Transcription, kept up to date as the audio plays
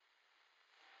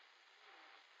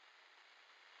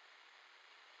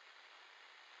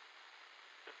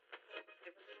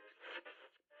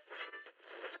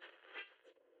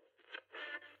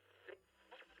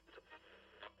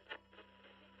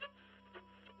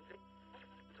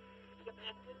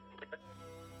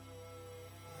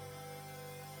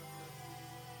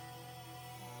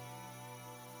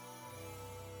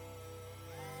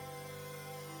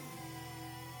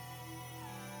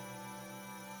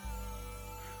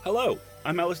Hello,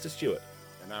 I'm Alistair Stewart.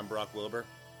 And I'm Brock Wilbur.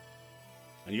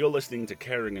 And you're listening to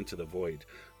Caring Into the Void,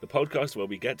 the podcast where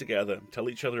we get together, tell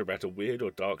each other about a weird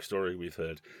or dark story we've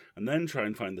heard, and then try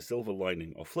and find the silver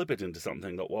lining or flip it into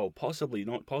something that, while possibly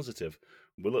not positive,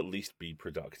 will at least be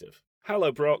productive.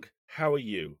 Hello, Brock. How are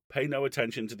you? Pay no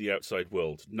attention to the outside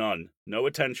world. None. No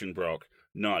attention, Brock.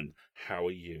 None. How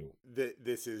are you?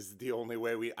 This is the only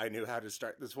way I knew how to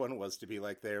start this one, was to be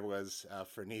like there was,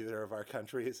 for neither of our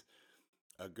countries,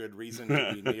 a good reason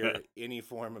to be near any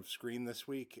form of screen this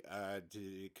week,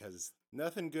 because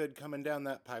nothing good coming down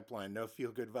that pipeline, no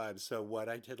feel-good vibes. So what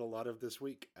I did a lot of this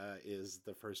week is,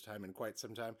 the first time in quite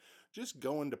some time, just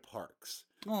going to parks.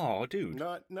 Oh, dude.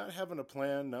 Not having a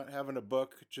plan, not having a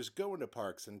book, just going to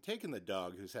parks and taking the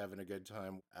dog who's having a good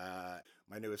time.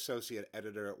 My new associate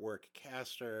editor at work,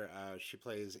 Castor, she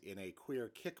plays in a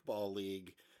queer kickball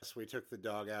league. So we took the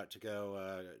dog out to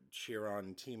go cheer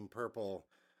on Team Purple.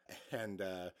 And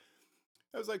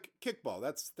I was like, kickball,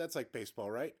 that's like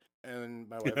baseball, right? And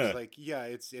my wife was like, yeah,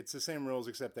 it's the same rules,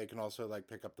 except they can also like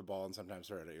pick up the ball and sometimes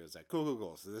throw it. It was like,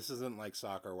 cool. So this isn't like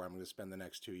soccer where I'm going to spend the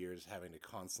next 2 years having to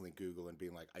constantly Google and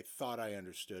being like, I thought I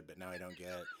understood, but now I don't get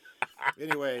it.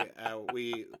 Anyway,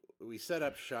 we set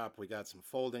up shop. We got some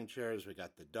folding chairs. We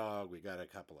got the dog. We got a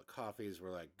couple of coffees.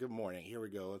 We're like, good morning. Here we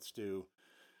go. Let's do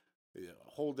a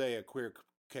whole day of queer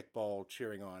kickball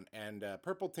cheering on. And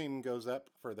purple team goes up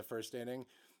for the first inning.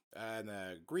 And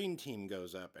the green team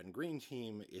goes up, and green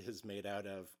team is made out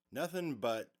of nothing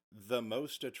but the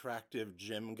most attractive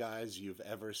gym guys you've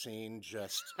ever seen.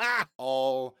 Just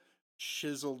all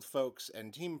chiseled folks.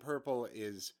 And Team Purple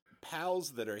is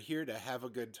pals that are here to have a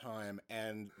good time.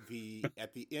 And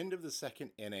at the end of the second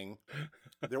inning,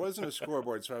 there wasn't a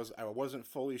scoreboard, so I wasn't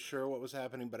fully sure what was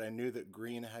happening, but I knew that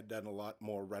green had done a lot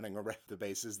more running around the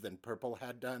bases than purple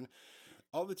had done.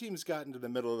 All the teams got into the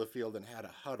middle of the field and had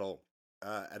a huddle.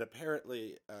 And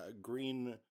apparently,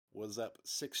 green was up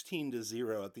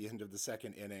 16-0 at the end of the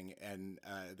second inning, and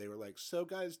they were like, "So,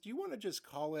 guys, do you want to just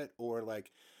call it, or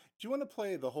like, do you want to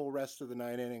play the whole rest of the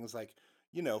 9 innings, like,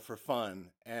 for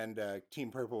fun?" And Team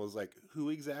Purple was like,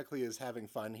 "Who exactly is having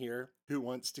fun here? Who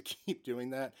wants to keep doing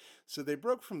that?" So they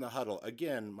broke from the huddle.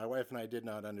 Again, my wife and I did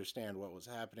not understand what was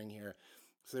happening here.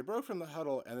 So they broke from the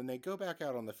huddle, and then they go back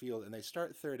out on the field, and they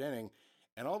start third inning,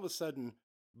 and all of a sudden,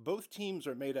 both teams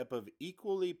are made up of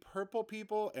equally purple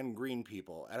people and green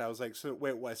people. And I was like, so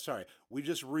wait, what? Sorry, we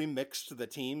just remixed the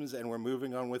teams and we're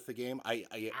moving on with the game. I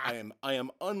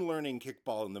am unlearning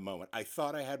kickball in the moment. I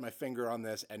thought I had my finger on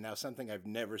this, and now something I've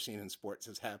never seen in sports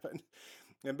has happened.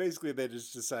 And basically they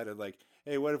just decided, like,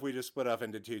 hey, what if we just split off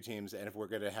into two teams, and if we're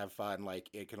going to have fun, like,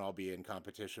 it can all be in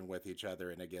competition with each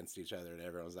other and against each other. And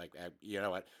everyone was like, you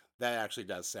know what? That actually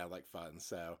does sound like fun.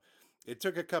 So it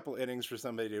took a couple innings for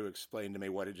somebody to explain to me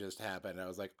what had just happened. I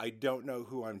was like, I don't know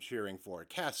who I'm cheering for.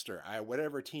 Castor,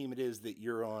 whatever team it is that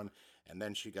you're on. And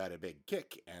then she got a big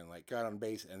kick and like got on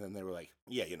base. And then they were like,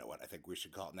 yeah, you know what? I think we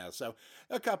should call it now. So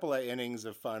a couple of innings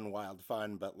of fun, wild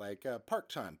fun, but like park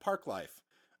time, park life.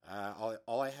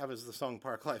 All I have is the song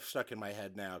Park Life stuck in my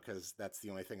head now, because that's the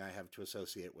only thing I have to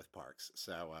associate with parks.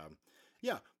 So,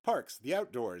 yeah, parks, the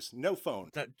outdoors, no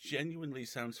phone. That genuinely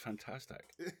sounds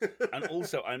fantastic. And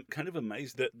also, I'm kind of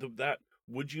amazed that that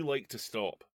 "would you like to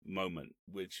stop" moment,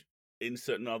 which in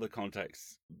certain other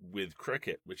contexts with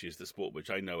cricket, which is the sport which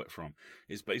I know it from,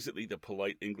 is basically the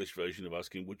polite English version of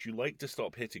asking, would you like to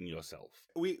stop hitting yourself?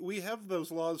 We have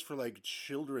those laws for like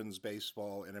children's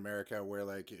baseball in America where,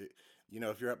 like,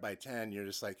 if you're up by 10, you're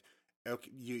just like,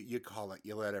 okay, you call it,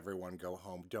 you let everyone go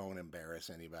home, don't embarrass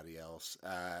anybody else.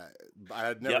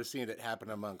 I'd never seen it happen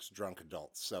amongst drunk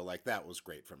adults, so like that was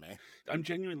great for me. I'm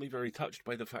genuinely very touched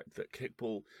by the fact that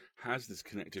kickball has this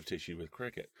connective tissue with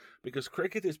cricket, because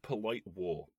cricket is polite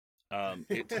war.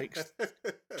 It takes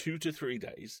 2 to 3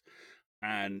 days,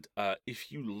 and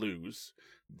if you lose,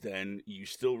 then you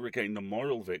still regain the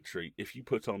moral victory if you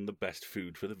put on the best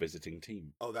food for the visiting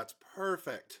team. Oh, that's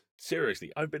perfect.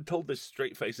 Seriously, I've been told this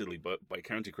straight-facedly by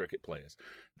county cricket players,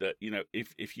 that,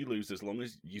 if you lose, as long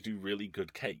as you do really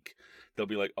good cake, they'll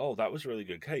be like, oh, that was really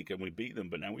good cake, and we beat them,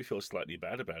 but now we feel slightly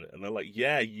bad about it. And they're like,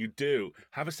 yeah, you do.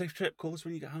 Have a safe trip. Call us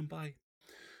when you get home. Bye.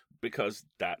 Because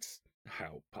that's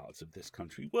how parts of this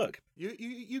country work.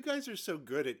 You guys are so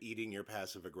good at eating your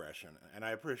passive aggression, and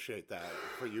I appreciate that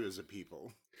for you as a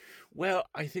people. Well,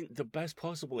 I think the best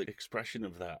possible expression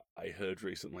of that I heard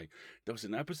recently, there was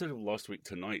an episode of Last Week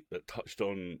Tonight that touched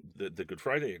on the Good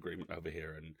Friday Agreement over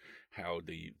here and how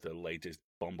the latest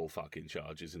bumblefuck in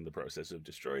charge is in the process of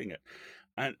destroying it.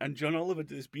 And John Oliver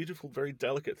did this beautiful, very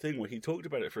delicate thing where he talked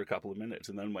about it for a couple of minutes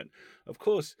and then went, of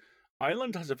course,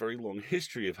 Ireland has a very long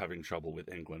history of having trouble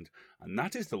with England, and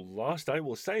that is the last I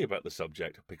will say about the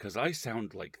subject, because I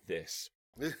sound like this.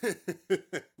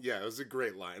 Yeah, it was a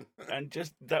great line. And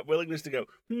just that willingness to go,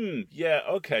 yeah,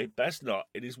 okay, best not.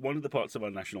 It is one of the parts of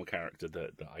our national character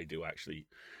that I do actually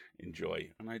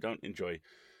enjoy, and I don't enjoy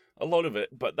a lot of it,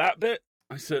 but that bit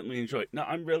I certainly enjoy. Now,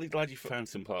 I'm really glad you found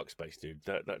some park space, dude.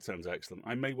 That sounds excellent.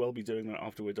 I may well be doing that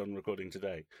after we're done recording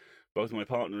today. Both my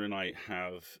partner and I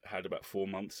have had about 4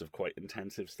 months of quite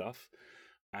intensive stuff,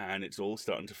 and it's all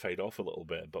starting to fade off a little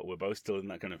bit, but we're both still in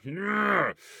that kind of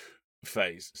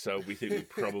phase, so we think we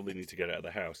probably need to get out of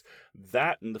the house.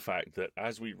 That and the fact that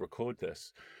as we record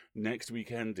this, next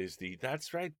weekend is the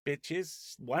 "That's right,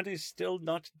 bitches, one is still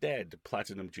not dead"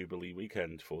 Platinum Jubilee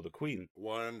weekend for the Queen.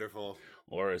 Wonderful.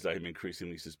 Or, as I'm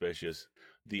increasingly suspicious,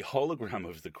 the hologram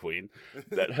of the Queen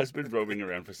that has been roaming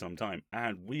around for some time.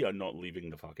 And we are not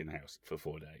leaving the fucking house for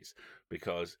 4 days,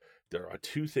 because there are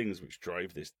two things which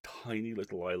drive this tiny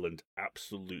little island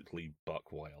absolutely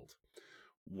buck wild.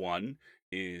 One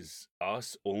is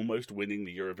us almost winning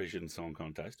the Eurovision Song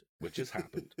Contest, which has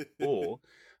happened, or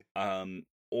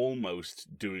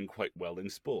almost doing quite well in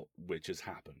sport, which has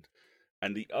happened.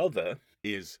 And the other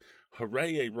is,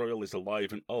 hooray, a royal is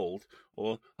alive and old,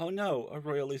 or, oh no, a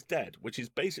royal is dead, which is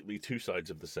basically two sides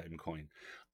of the same coin.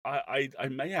 I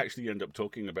may actually end up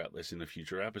talking about this in a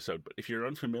future episode, but if you're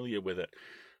unfamiliar with it,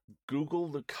 Google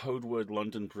the code word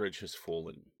 "London Bridge has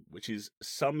fallen," which is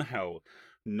somehow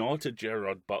not a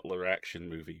Gerard Butler action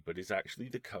movie, but is actually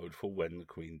the code for when the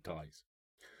Queen dies.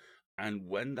 And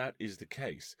when that is the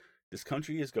case, this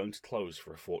country is going to close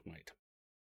for a fortnight.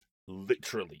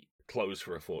 Literally close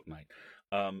for a fortnight.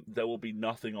 There will be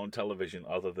nothing on television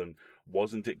other than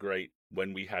 "Wasn't it great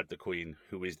when we had the Queen,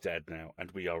 who is dead now, and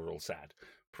we are all sad"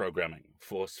 programming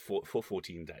for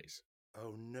 14 days.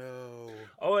 Oh no.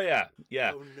 Oh yeah.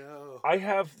 Oh no. I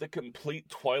have the complete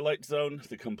Twilight Zone,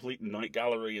 the complete Night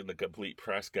Gallery, and the complete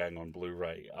Press Gang on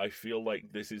Blu-ray. I feel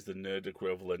like this is the nerd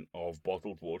equivalent of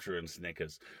bottled water and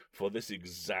Snickers for this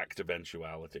exact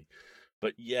eventuality.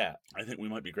 But yeah, I think we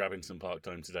might be grabbing some park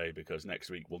time today, because next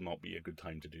week will not be a good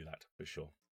time to do that, for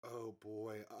sure. Oh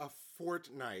boy, a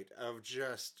fortnight of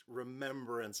just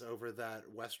remembrance over that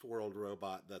Westworld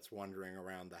robot that's wandering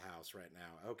around the house right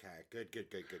now. Okay, good.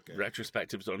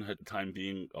 Retrospectives on her time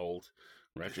being old.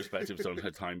 Retrospectives on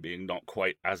her time being not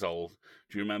quite as old.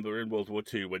 Do you remember in World War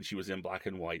II when she was in black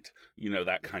and white? You know,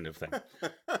 that kind of thing.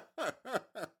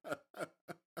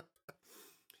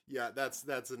 Yeah, that's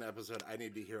an episode. I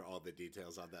need to hear all the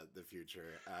details on that in the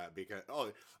future, because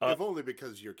if only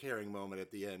because your caring moment at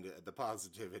the end, the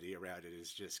positivity around it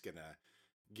is just gonna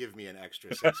give me an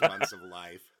extra 6 months of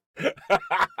life.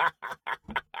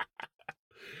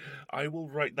 I will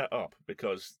write that up,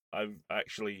 because I've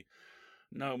actually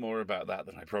know more about that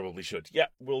than I probably should. Yeah,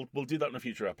 we'll do that in a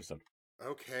future episode.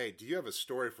 Okay, do you have a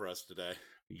story for us today?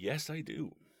 Yes, I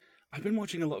do. I've been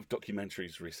watching a lot of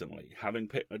documentaries recently,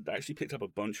 having actually picked up a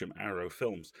bunch from Arrow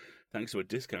Films, thanks to a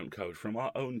discount code from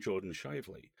our own Jordan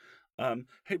Shively.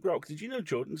 Hey Brock, did you know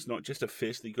Jordan's not just a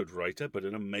fiercely good writer, but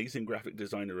an amazing graphic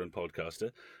designer and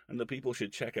podcaster, and that people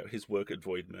should check out his work at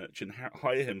Void Merch and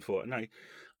hire him for it? And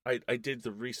I did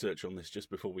the research on this just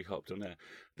before we hopped on air.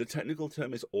 The technical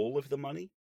term is all of the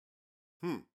money?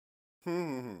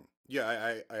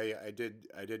 Yeah, I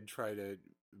did try to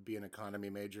be an economy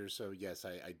major, so yes,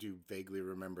 I do vaguely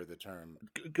remember the term.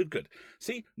 Good.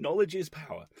 See, knowledge is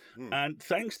power. And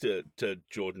thanks to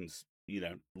Jordan's,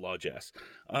 largesse,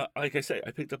 like I say,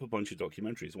 I picked up a bunch of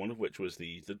documentaries, one of which was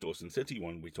the Dawson City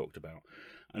one we talked about,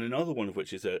 and another one of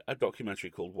which is a documentary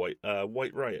called White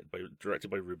Riot,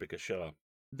 directed by Rubika Shah.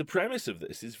 The premise of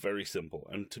this is very simple,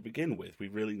 and to begin with, we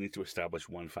really need to establish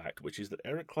one fact, which is that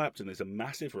Eric Clapton is a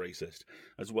massive racist,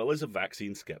 as well as a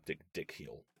vaccine skeptic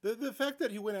dickheel. The fact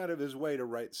that he went out of his way to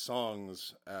write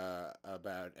songs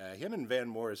about him and Van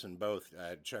Morrison both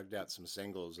chugged out some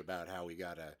singles about how we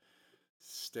gotta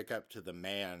stick up to the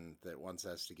man that wants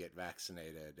us to get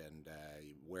vaccinated, and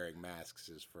wearing masks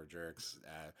is for jerks.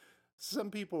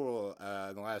 Some people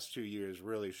in the last 2 years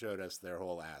really showed us their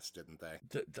whole ass, didn't they?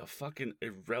 The fucking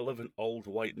irrelevant old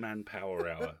white man power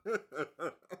hour.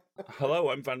 Hello,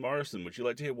 I'm Van Morrison. Would you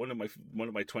like to hear one of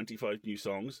my 25 new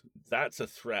songs? That's a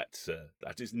threat, sir.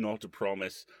 That is not a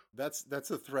promise. That's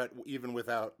a threat even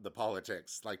without the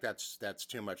politics. Like that's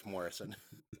too much Morrison.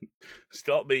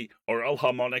 Stop me or I'll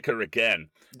harmonica again,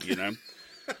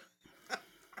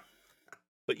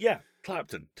 But yeah,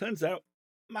 Clapton. Turns out,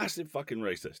 massive fucking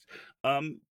racist.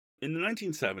 In the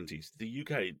 1970s, the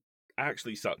UK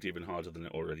actually sucked even harder than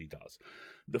it already does.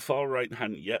 The far right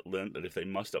hadn't yet learnt that if they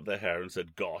mussed up their hair and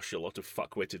said, gosh, a lot of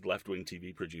fuck-witted left-wing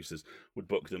TV producers would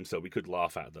book them so we could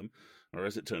laugh at them, or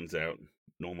as it turns out,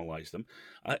 normalise them.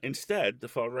 Instead, the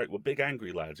far right were big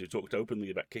angry lads who talked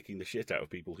openly about kicking the shit out of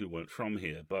people who weren't from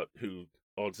here, but who,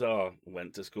 odds are,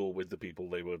 went to school with the people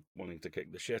they were wanting to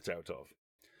kick the shit out of.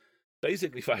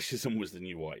 Basically, fascism was the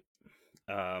new white.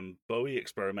 Bowie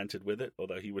experimented with it,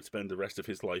 although he would spend the rest of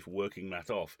his life working that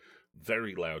off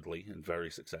very loudly and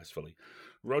very successfully.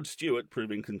 Rod Stewart,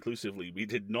 proving conclusively we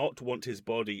did not want his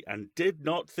body and did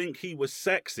not think he was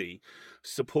sexy,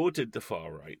 supported the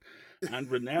far right, and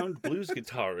renowned blues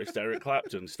guitarist Eric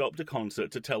Clapton stopped a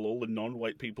concert to tell all the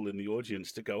non-white people in the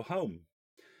audience to go home.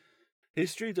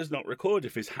 History does not record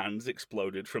if his hands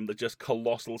exploded from the just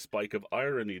colossal spike of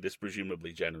irony this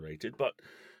presumably generated, but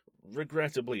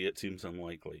regrettably it seems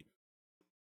unlikely.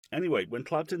 Anyway, when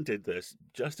Clapton did this,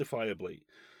 justifiably,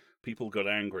 people got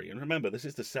angry. And remember, this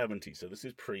is the 70s, so this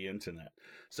is pre-internet.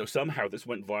 So somehow this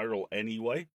went viral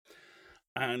anyway.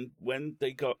 And when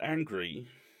they got angry,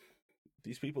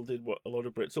 these people did what a lot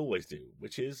of Brits always do,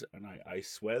 which is, and I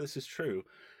swear this is true,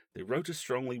 they wrote a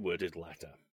strongly worded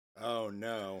letter. Oh,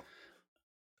 no.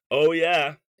 Oh,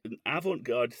 yeah. An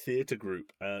avant-garde theatre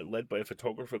group led by a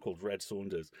photographer called Red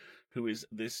Saunders, who is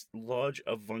this large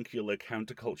avuncular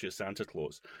counterculture Santa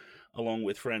Claus, along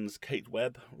with friends Kate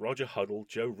Webb, Roger Huddle,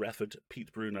 Joe Refford,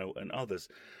 Pete Bruno, and others,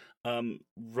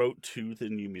 wrote to the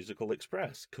New Musical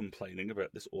Express, complaining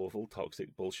about this awful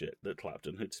toxic bullshit that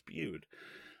Clapton had spewed.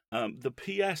 The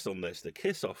PS on this, the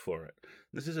kiss-off for it,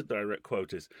 this is a direct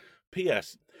quote, is,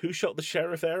 P.S. Who shot the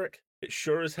sheriff, Eric? It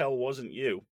sure as hell wasn't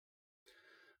you.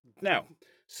 Now,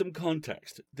 some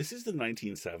context. This is the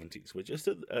 1970s. We're just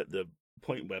at the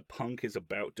point where punk is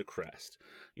about to crest.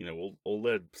 You know, all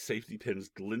the safety pins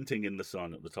glinting in the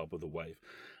sun at the top of the wave.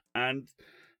 And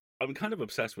I'm kind of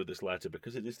obsessed with this letter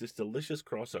because it is this delicious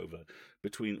crossover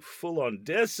between full-on,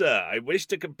 dear sir, I wish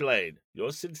to complain,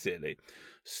 yours sincerely,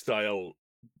 style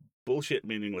bullshit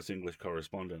meaningless English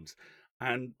correspondence,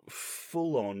 and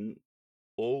full-on,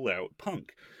 all-out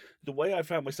punk. The way I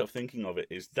found myself thinking of it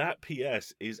is that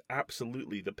PS is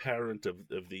absolutely the parent of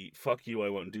the fuck you, I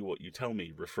won't do what you tell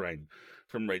me refrain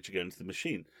from Rage Against the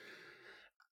Machine.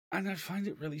 And I find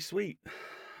it really sweet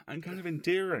and kind of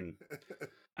endearing.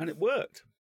 And it worked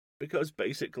because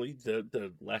basically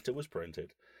the letter was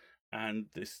printed and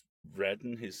this Red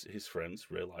and his friends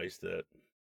realized that,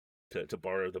 to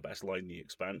borrow the best line The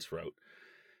Expanse wrote,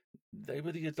 they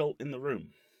were the adult in the room.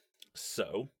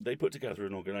 So they put together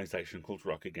an organization called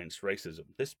Rock Against Racism.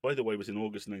 This, by the way, was in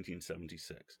August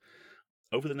 1976.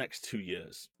 Over the next 2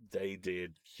 years, they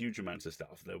did huge amounts of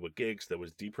stuff. There were gigs, there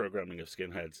was deprogramming of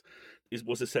skinheads. It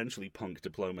was essentially punk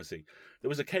diplomacy. There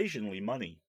was occasionally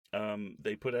money.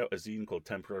 They put out a zine called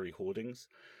Temporary Hoardings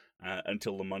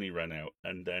until the money ran out.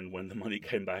 And then when the money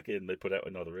came back in, they put out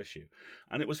another issue.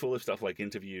 And it was full of stuff like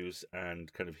interviews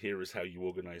and kind of here is how you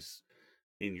organize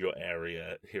in your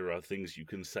area, here are things you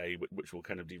can say which will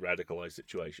kind of de-radicalize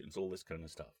situations, all this kind of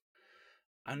stuff.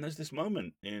 And there's this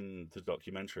moment in the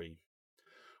documentary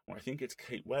where I think it's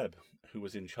Kate Webb who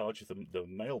was in charge of the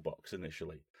mailbox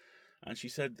initially. And she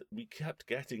said, we kept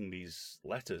getting these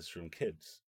letters from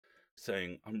kids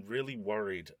saying, I'm really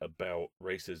worried about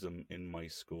racism in my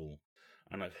school.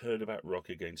 And I've heard about Rock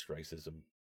Against Racism.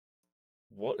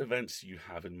 What events do you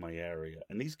have in my area?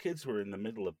 And these kids were in the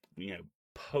middle of,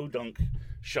 Podunk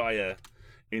Shire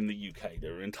in the UK. They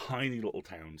were in tiny little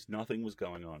towns. Nothing was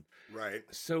going on. Right.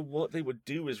 So what they would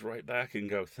do is write back and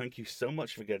go, thank you so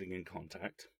much for getting in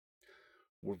contact.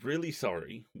 We're really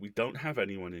sorry. We don't have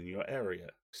anyone in your area.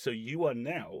 So you are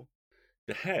now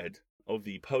the head of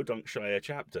the Podunk Shire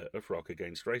chapter of Rock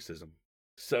Against Racism.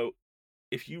 So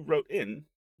if you wrote in,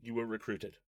 you were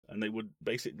recruited. And they would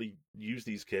basically use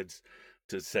these kids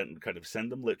to send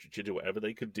them literature, do whatever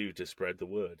they could do to spread the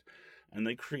word. And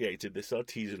they created this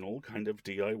artisanal kind of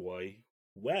DIY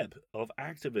web of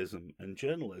activism and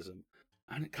journalism.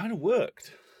 And it kind of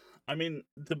worked. I mean,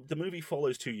 the movie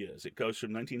follows 2 years. It goes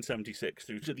from 1976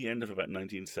 through to the end of about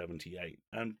 1978.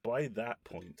 And by that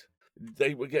point,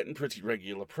 they were getting pretty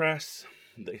regular press.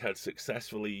 They had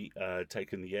successfully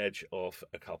taken the edge off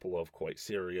a couple of quite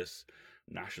serious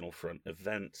National Front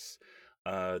events.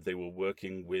 They were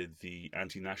working with the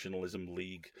Anti-Nationalism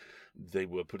League. They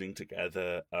were putting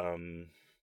together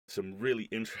some really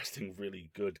interesting, really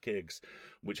good gigs,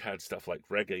 which had stuff like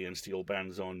reggae and steel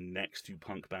bands on next to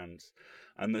punk bands.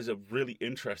 And there's a really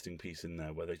interesting piece in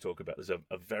there where they talk about, there's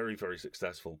a very, very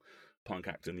successful punk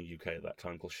act in the UK at that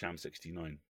time called Sham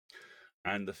 69.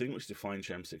 And the thing which defined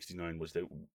Sham 69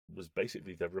 was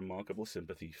basically their remarkable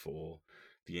sympathy for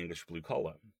the English blue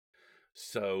collar.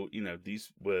 So,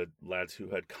 these were lads who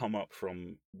had come up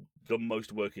from the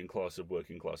most working class of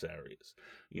working class areas.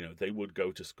 They would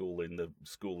go to school in the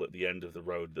school at the end of the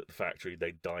road that the factory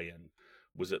they'd die in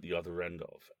was at the other end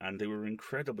of. And they were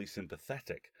incredibly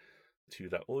sympathetic to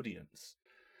that audience.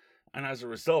 And as a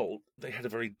result, they had a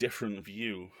very different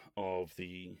view of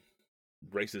the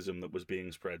racism that was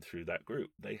being spread through that group.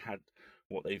 They had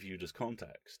what they viewed as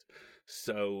context.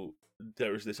 So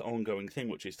there is this ongoing thing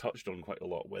which is touched on quite a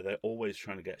lot, where they're always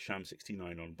trying to get Sham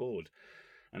 69 on board.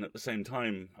 And at the same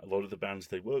time, a lot of the bands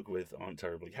they work with aren't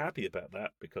terribly happy about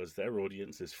that, because their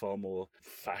audience is far more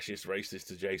fascist,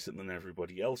 racist adjacent than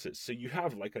everybody else's. So you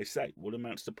have, like I say, what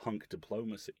amounts to punk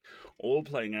diplomacy, all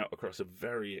playing out across a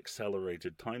very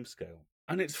accelerated timescale.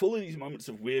 And it's full of these moments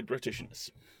of weird Britishness.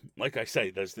 Like I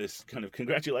say, there's this kind of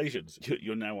congratulations,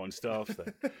 you're now on staff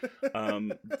there.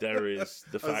 There is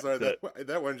the fact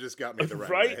that one just got me the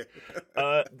right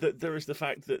way. There is the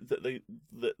fact that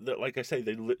like I say,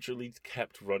 they literally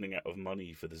kept running out of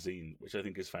money for the zine, which I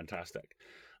think is fantastic.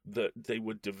 That they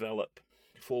would develop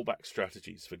fallback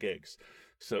strategies for gigs.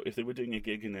 So if they were doing a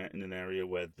gig in an area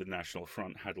where the National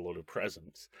Front had a lot of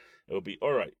presence, it would be,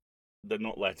 all right, they're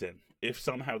not let in. If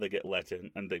somehow they get let in,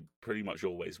 and they pretty much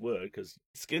always were, because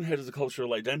skinhead as a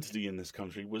cultural identity in this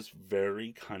country was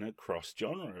very kind of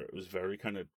cross-genre. It was very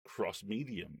kind of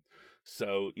cross-medium.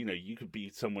 So, you could be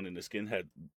someone in a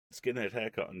skinhead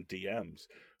haircut and DMs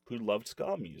who loved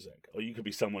ska music, or you could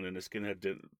be someone in a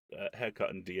skinhead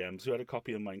haircut and DMs who had a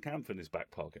copy of Mein Kampf in his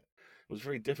back pocket. It was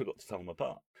very difficult to tell them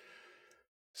apart.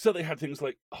 So they had things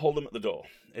like hold them at the door.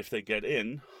 If they get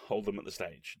in, hold them at the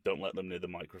stage. Don't let them near the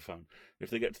microphone. If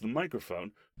they get to the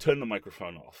microphone, turn the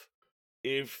microphone off.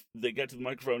 If they get to the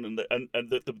microphone and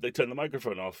they turn the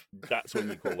microphone off, that's when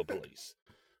we call the police.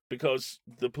 Because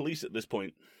the police at this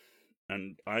point,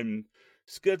 and I'm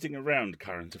skirting around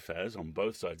current affairs on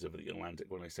both sides of the Atlantic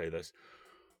when I say this,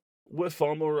 were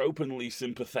far more openly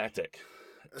sympathetic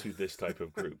to this type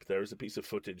of group. There is a piece of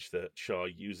footage that Shah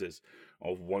uses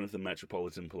of one of the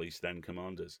Metropolitan Police then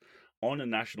commanders on a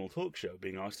national talk show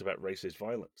being asked about racist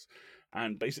violence,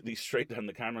 and basically straight down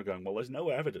the camera going, well, there's no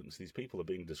evidence these people are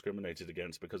being discriminated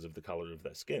against because of the color of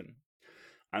their skin.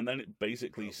 And then it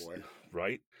basically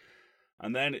right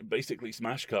and then it basically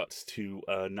smash cuts to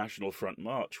a National Front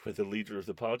march where the leader of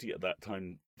the party at that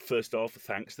time first off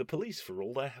thanks the police for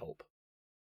all their help.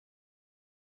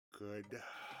 Good.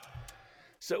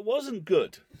 So it wasn't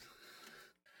good.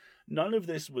 None of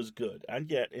this was good.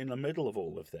 And yet, in the middle of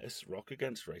all of this, Rock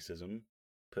Against Racism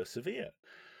persevere.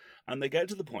 And they get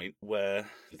to the point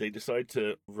where they decide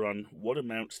to run what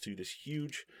amounts to this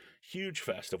huge, huge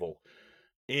festival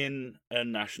in a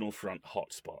National Front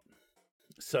hotspot.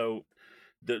 So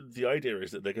the idea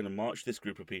is that they're going to march this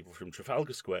group of people from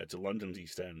Trafalgar Square to London's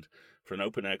East End for an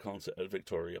open-air concert at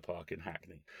Victoria Park in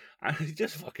Hackney. And he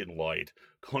just fucking lied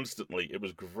constantly. It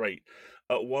was great.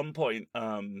 At one point,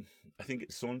 I think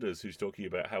it's Saunders who's talking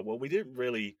about how, well, we didn't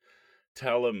really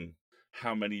tell them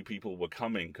how many people were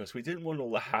coming because we didn't want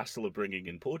all the hassle of bringing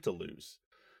in Portaloos.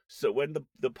 So when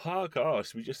the park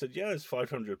asked, we just said, yeah, it's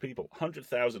 500 people.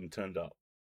 100,000 turned up.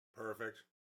 Perfect.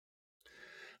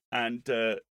 And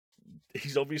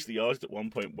he's obviously asked at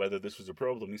one point whether this was a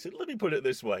problem. He said, let me put it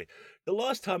this way. The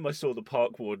last time I saw the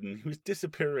park warden, he was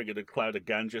disappearing in a cloud of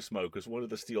ganja smoke as one of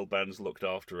the steel bands looked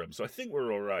after him. So I think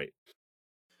we're all right.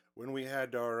 When we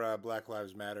had our Black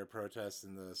Lives Matter protests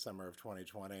in the summer of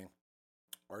 2020,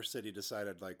 our city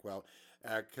decided, like, well,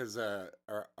 because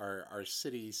our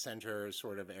city center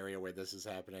sort of area where this is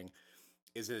happening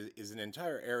is an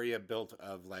entire area built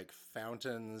of like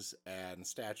fountains and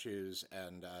statues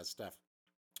and stuff,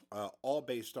 all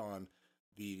based on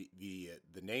the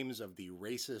names of the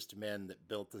racist men that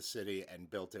built the city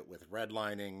and built it with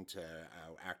redlining to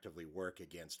actively work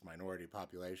against minority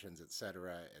populations,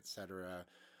 etc., etc.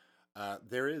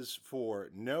 There is, for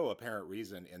no apparent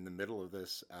reason, in the middle of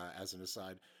this, as an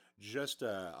aside, just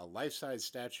a life-size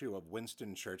statue of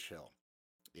Winston Churchill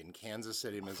in Kansas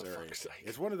City, Missouri.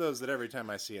 It's one of those that every time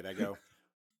I see it, I go,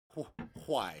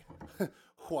 why?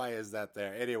 Why is that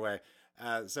there? Anyway,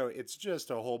 so it's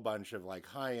just a whole bunch of like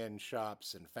high-end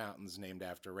shops and fountains named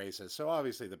after racists. So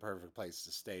obviously the perfect place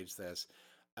to stage this.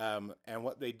 And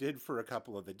what they did for a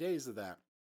couple of the days of that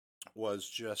was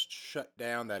just shut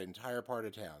down that entire part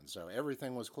of town. So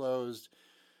everything was closed,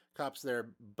 cops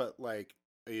there. But like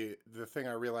the thing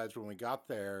I realized when we got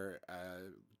there,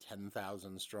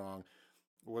 10,000 strong,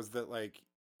 was that like,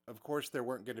 of course there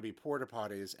weren't going to be porta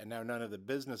potties, and now none of the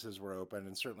businesses were open,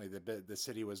 and certainly the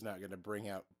city was not going to bring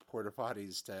out porta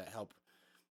potties to help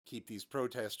keep these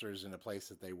protesters in a place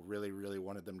that they really, really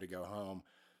wanted them to go home.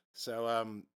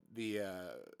 So the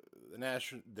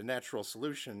natural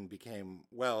solution became,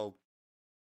 well,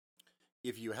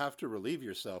 if you have to relieve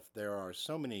yourself, there are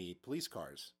so many police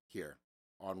cars here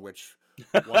on which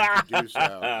one could do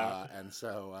so.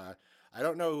 I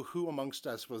don't know who amongst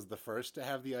us was the first to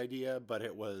have the idea, but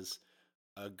it was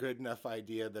a good enough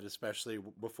idea that, especially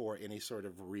before any sort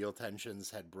of real tensions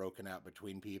had broken out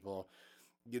between people,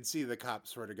 you'd see the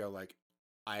cops sort of go like,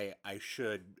 I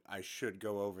should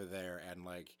go over there and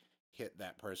like hit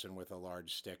that person with a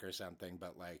large stick or something,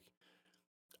 but like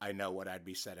I know what I'd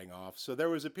be setting off. So there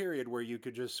was a period where you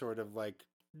could just sort of like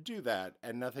do that,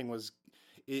 and nothing was,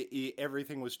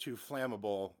 everything was too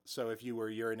flammable. So if you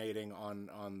were urinating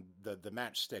on the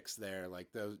matchsticks there,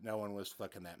 like those, no one was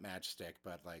flicking that matchstick.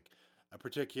 But like a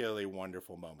particularly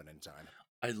wonderful moment in time.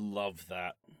 I love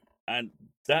that. And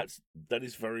that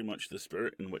is very much the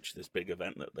spirit in which this big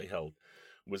event that they held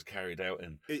was carried out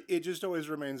in. It just always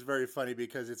remains very funny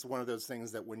because it's one of those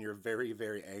things that when you're very,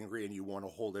 very angry and you want to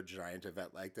hold a giant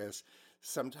event like this,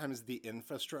 sometimes the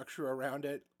infrastructure around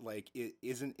it, like, it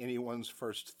isn't anyone's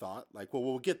first thought. Like, well,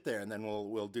 we'll get there and then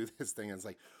we'll do this thing. And it's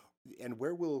like, and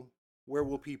where will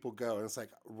people go? And it's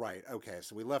like, right, okay,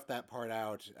 so we left that part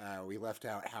out. We left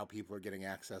out how people are getting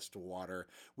access to water.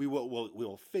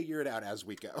 We'll figure it out as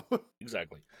we go.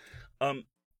 Exactly.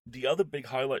 The other big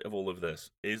highlight of all of this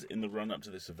is in the run up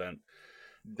to this event,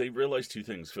 they realized two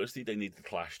things. Firstly, they need the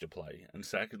Clash to play, and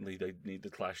secondly, they need the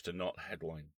Clash to not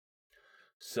headline.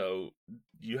 So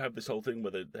you have this whole thing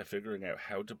where they're figuring out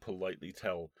how to politely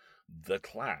tell the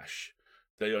Clash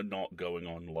they are not going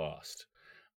on last.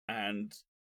 And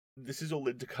this is all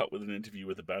intercut with an interview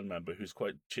with a band member who's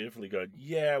quite cheerfully going,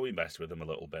 yeah, we messed with them a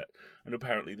little bit. And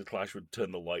apparently the Clash would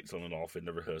turn the lights on and off in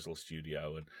the rehearsal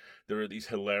studio. And there are these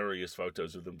hilarious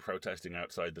photos of them protesting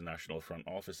outside the National Front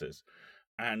offices.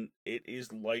 And it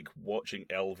is like watching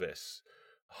Elvis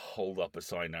hold up a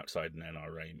sign outside an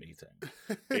NRA meeting.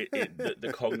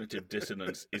 The cognitive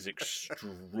dissonance is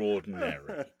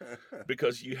extraordinary.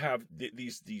 Because you have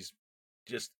these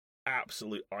just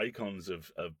absolute icons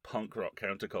of punk rock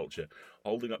counterculture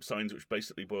holding up signs which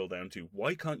basically boil down to,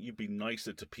 why can't you be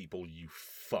nicer to people, you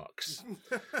fucks?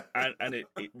 and it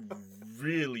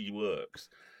really works.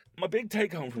 My big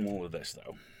take home from all of this,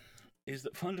 though, is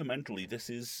that fundamentally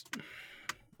this is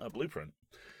a blueprint.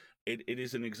 It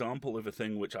is an example of a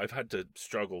thing which I've had to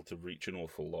struggle to reach an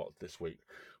awful lot this week,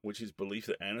 which is belief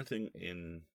that anything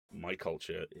in my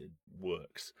culture, it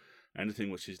works.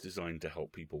 Anything which is designed to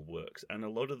help people works. And a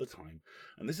lot of the time,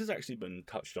 and this has actually been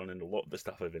touched on in a lot of the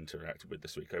stuff I've interacted with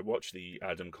this week. I watched the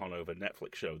Adam Conover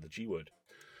Netflix show, The G Word,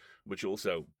 which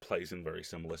also plays in very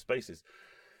similar spaces.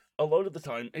 A lot of the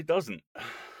time, it doesn't.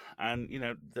 And,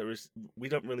 we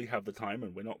don't really have the time,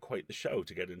 and we're not quite the show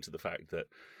to get into the fact that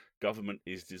government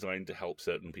is designed to help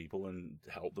certain people and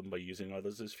help them by using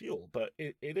others as fuel. But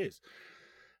it is.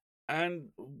 And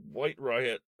White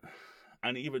Riot,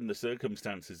 and even the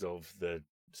circumstances of the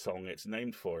song it's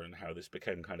named for and how this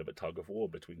became kind of a tug of war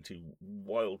between two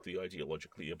wildly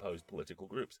ideologically opposed political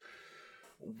groups.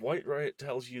 White Riot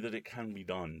tells you that it can be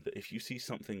done, that if you see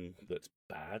something that's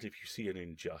bad, if you see an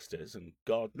injustice, and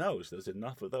God knows there's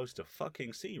enough of those to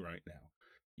fucking see right now,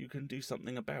 you can do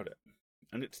something about it.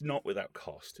 And it's not without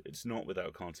cost. It's not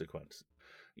without consequence.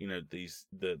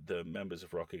 The members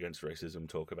of Rock Against Racism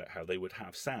talk about how they would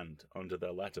have sand under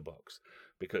their letterbox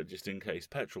because just in case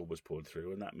petrol was poured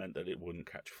through, and that meant that it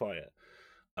wouldn't catch fire.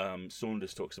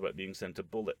 Saunders talks about being sent a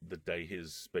bullet the day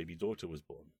his baby daughter was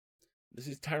born. This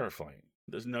is terrifying.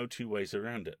 There's no two ways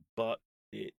around it, but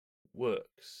it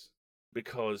works.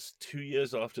 Because 2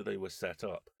 years after they were set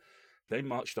up, they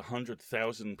marched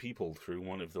 100,000 people through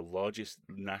one of the largest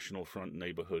National Front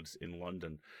neighborhoods in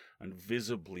London and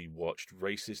visibly watched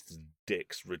racist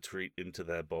dicks retreat into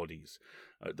their bodies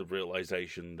at the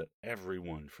realization that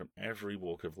everyone from every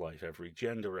walk of life, every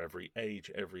gender, every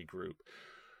age, every group,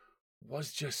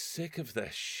 was just sick of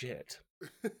their shit.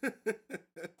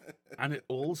 And it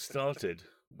all started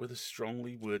with a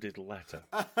strongly worded letter.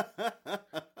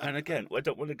 And again, I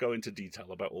don't want to go into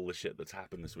detail about all the shit that's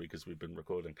happened this week as we've been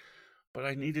recording, but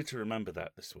I needed to remember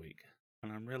that this week,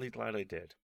 and I'm really glad I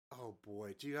did. Oh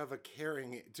boy, do you have a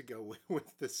caring to go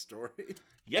with this story?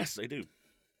 Yes, I do.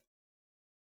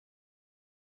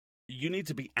 You need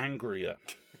to be angrier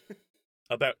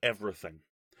about everything,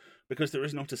 because there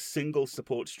is not a single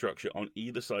support structure on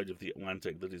either side of the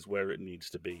Atlantic that is where it needs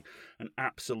to be, and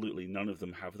absolutely none of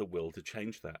them have the will to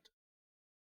change that.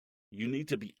 You need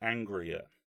to be angrier.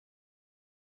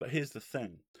 But here's the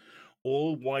thing.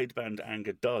 All wideband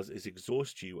anger does is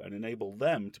exhaust you and enable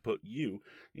them to put you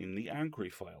in the angry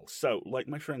file. So, like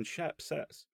my friend Shep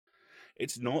says,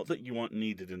 it's not that you aren't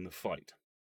needed in the fight.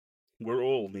 We're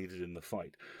all needed in the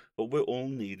fight, but we're all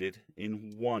needed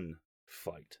in one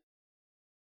fight.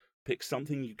 Pick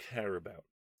something you care about.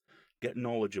 Get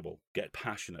knowledgeable, get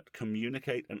passionate,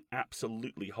 communicate, and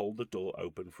absolutely hold the door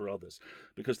open for others.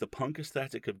 Because the punk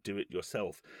aesthetic of do it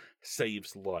yourself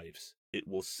saves lives. It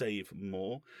will save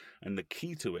more. And the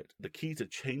key to it, the key to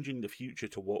changing the future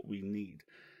to what we need,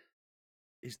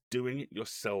 is doing it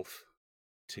yourself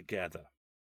together.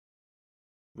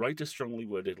 Write a strongly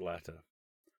worded letter.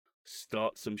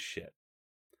 Start some shit.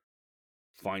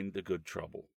 Find the good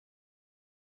trouble.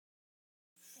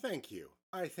 Thank you.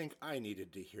 I think I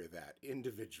needed to hear that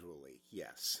individually.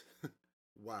 Yes.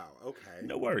 Wow. Okay.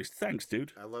 No worries. Thanks,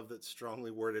 dude. I love that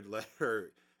strongly worded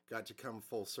letter got to come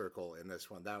full circle in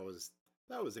this one. That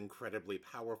was incredibly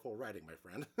powerful writing, my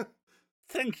friend.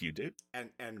 Thank you, dude.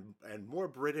 And more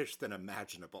British than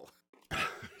imaginable.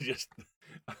 Just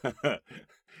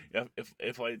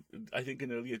if I think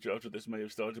an earlier draft of this may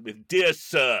have started with "Dear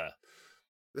Sir."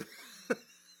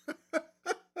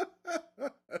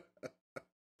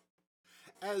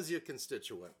 As your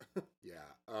constituent. Yeah.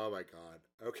 Oh my God.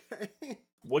 Okay.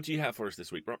 What do you have for us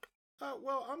this week, Brock?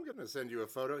 Well, I'm gonna send you a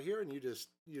photo here, and you just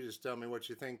tell me what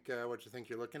you think. What you think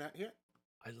you're looking at here.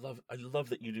 I love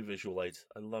that you do visual aids.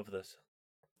 I love this.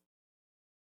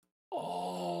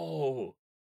 Oh,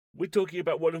 we're talking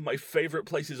about one of my favorite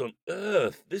places on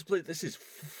Earth. This is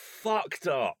fucked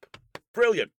up.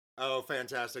 Brilliant. Oh,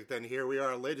 fantastic. Then here we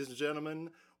are, ladies and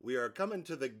gentlemen. We are coming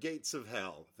to the gates of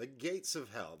hell. The gates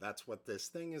of hell. That's what this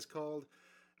thing is called.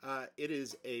 It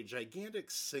is a gigantic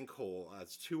sinkhole.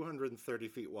 It's 230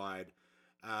 feet wide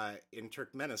in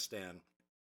Turkmenistan.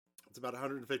 It's about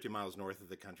 150 miles north of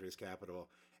the country's capital.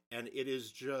 And it is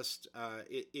just,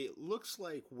 it looks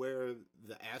like where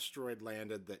the asteroid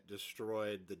landed that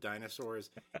destroyed the dinosaurs,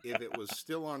 if it was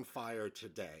still on fire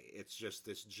today. It's just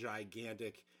this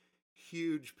gigantic,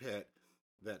 huge pit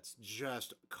that's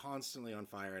just constantly on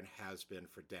fire and has been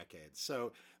for decades.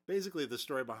 So basically the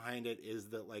story behind it is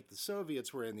that like the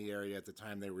Soviets were in the area at the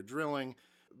time they were drilling,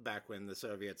 back when the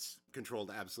Soviets controlled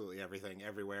absolutely everything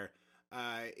everywhere.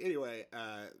 Anyway,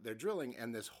 they're drilling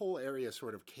and this whole area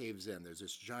sort of caves in. There's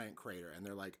this giant crater and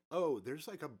they're like, oh, there's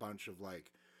like a bunch of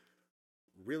like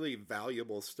really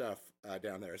valuable stuff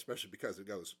down there, especially because it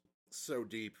goes so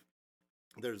deep.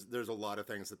 There's a lot of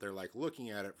things that they're like looking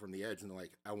at it from the edge and they're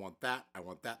like, I want that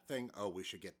thing. Oh, we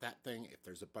should get that thing. If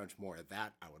there's a bunch more of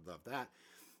that, I would love that.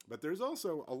 But there's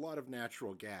also a lot of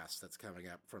natural gas that's coming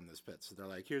up from this pit. So they're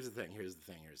like, here's the thing.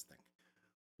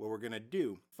 What we're going to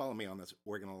do, follow me on this,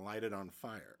 we're going to light it on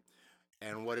fire.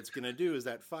 And what it's going to do is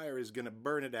that fire is going to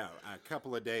burn it out. A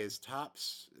couple of days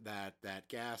tops, that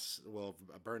gas will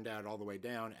have burned out all the way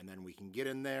down, and then we can get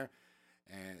in there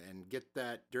and get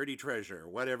that dirty treasure,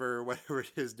 whatever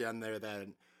it is down there, that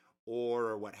ore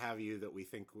or what have you that we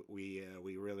think we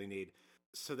really need.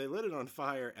 So they lit it on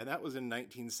fire, and that was in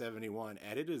 1971,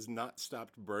 and it has not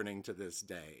stopped burning to this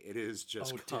day. It is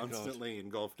just constantly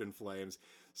engulfed in flames.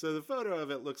 So the photo of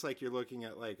it looks like you're looking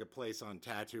at like a place on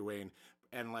Tatooine,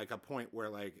 and like a point where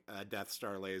like a Death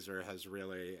Star laser has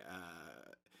really,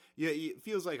 it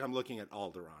feels like I'm looking at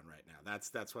Alderaan right now.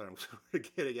 That's what I'm sort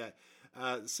of getting at.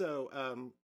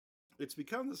 So it's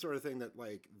become the sort of thing that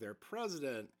like their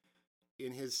president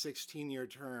in his 16-year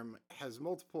term has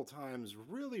multiple times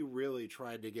really, really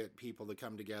tried to get people to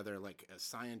come together, like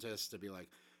scientists, to be like,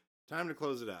 time to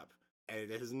close it up.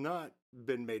 And it has not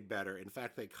been made better. In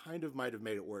fact, they kind of might have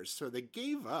made it worse. So they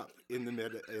gave up in the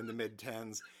mid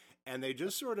tens, and they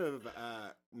just sort of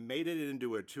made it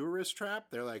into a tourist trap.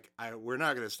 They're like, we're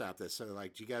not going to stop this. So they're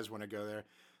like, do you guys want to go there?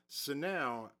 So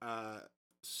now,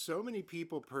 so many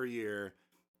people per year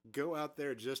go out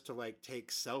there just to like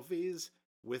take selfies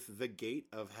with the gate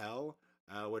of hell,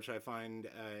 which I find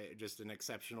just an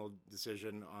exceptional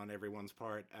decision on everyone's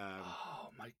part. Oh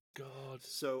my God.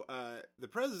 So the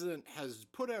president has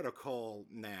put out a call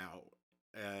now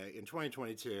in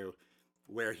 2022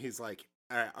 where he's like,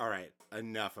 all right,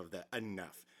 enough of that,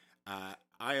 enough.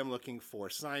 I am looking for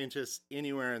scientists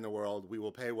anywhere in the world. We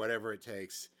will pay whatever it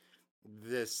takes.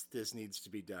 This needs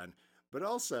to be done. But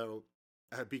also,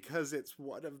 because it's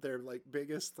one of their like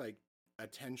biggest like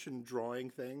attention drawing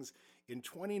things, in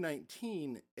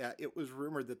 2019 it was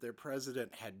rumored that their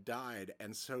president had died,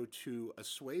 and so to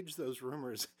assuage those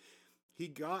rumors, he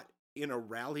got in a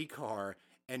rally car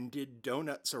and did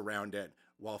donuts around it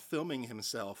while filming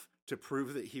himself to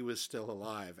prove that he was still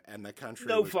alive, and the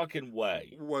country fucking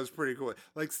way was pretty cool.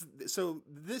 Like, so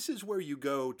this is where you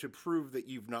go to prove that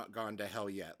you've not gone to hell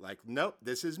yet. Like, nope,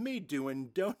 this is me doing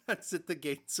donuts at the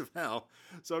gates of hell.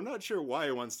 So I'm not sure why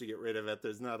he wants to get rid of it.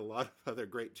 There's not a lot of other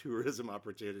great tourism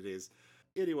opportunities.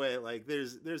 Anyway, like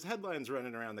there's headlines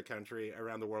running around the country,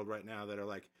 around the world right now that are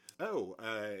like, oh,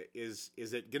 is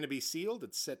it going to be sealed?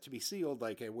 It's set to be sealed.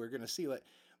 Like we're going to seal it.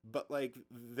 But like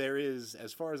there is,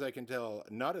 as far as I can tell,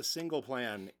 not a single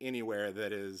plan anywhere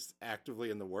that is actively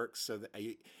in the works. So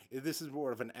this is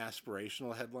more of an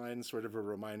aspirational headline, sort of a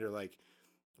reminder, like,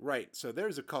 right. So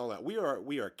there's a call out. We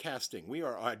are casting. We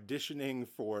are auditioning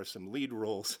for some lead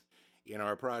roles in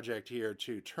our project here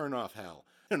to turn off hell.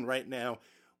 And right now,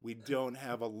 we don't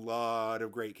have a lot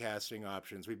of great casting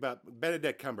options. We've got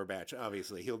Benedict Cumberbatch,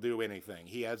 obviously. He'll do anything.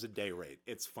 He has a day rate.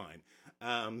 It's fine.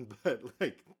 But,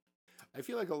 like, I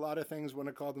feel like a lot of things want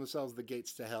to call themselves the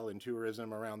gates to hell in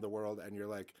tourism around the world, and you're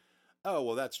like, oh,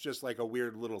 well, that's just like a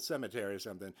weird little cemetery or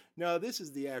something. No, this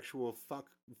is the actual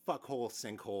fuckhole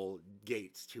sinkhole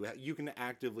gates to hell. You can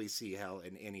actively see hell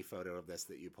in any photo of this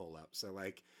that you pull up. So,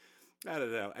 like, I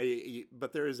don't know.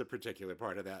 But there is a particular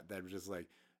part of that I'm just like,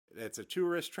 it's a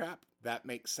tourist trap. That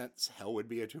makes sense. Hell would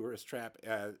be a tourist trap.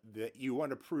 That you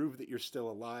want to prove that you're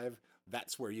still alive.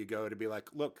 That's where you go to be like,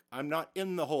 look, I'm not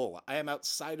in the hole. I am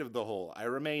outside of the hole. I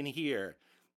remain here.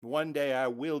 One day I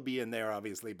will be in there,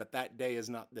 obviously, but that day is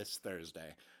not this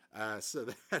Thursday. So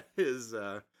that is,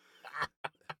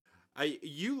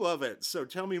 you love it. So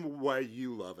tell me why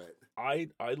you love it. I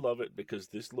love it because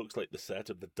this looks like the set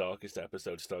of the darkest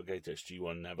episode Stargate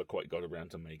SG-1 never quite got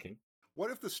around to making.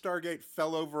 What if the Stargate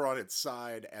fell over on its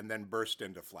side and then burst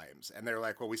into flames? And they're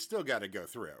like, well, we still got to go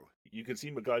through. You can see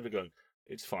MacGyver going,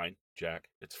 it's fine, Jack.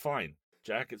 It's fine.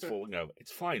 Jack, it's falling over.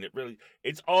 It's fine.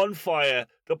 It's on fire.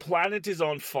 The planet is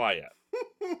on fire.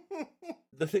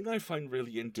 The thing I find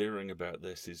really endearing about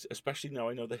this is, especially now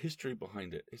I know the history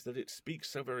behind it, is that it speaks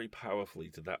so very powerfully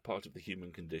to that part of the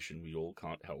human condition we all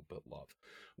can't help but love,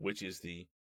 which is the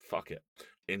fuck it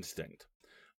instinct.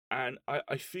 And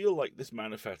I feel like this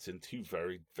manifests in two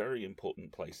very, very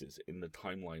important places in the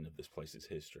timeline of this place's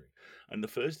history. And the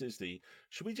first is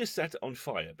should we just set it on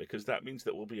fire? Because that means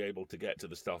that we'll be able to get to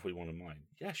the stuff we want to mine.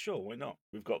 Yeah, sure, why not?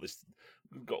 We've got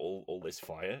all this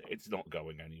fire. It's not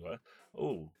going anywhere.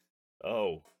 Oh,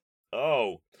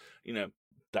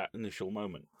 that initial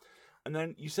moment. And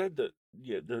then you said that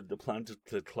the plan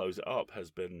to close it up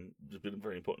has been a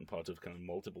very important part of kind of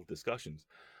multiple discussions.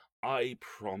 I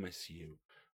promise you,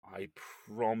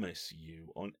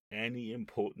 on any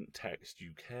important text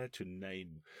you care to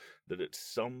name, that at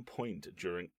some point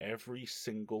during every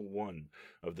single one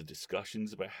of the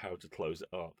discussions about how to close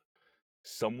it up,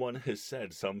 someone has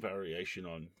said some variation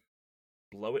on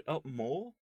blow it up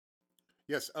more?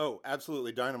 Yes. Oh,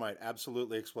 absolutely dynamite.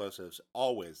 Absolutely explosives.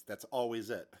 Always. That's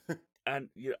always it. And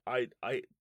I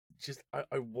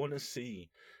want to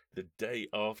see the day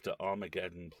after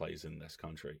Armageddon plays in this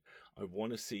country. I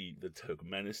want to see the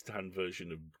Turkmenistan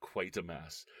version of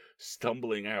Quatermass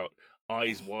stumbling out,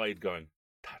 eyes wide, going,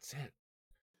 that's it.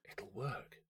 It'll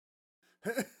work.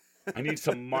 I need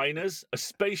some miners, a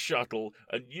space shuttle,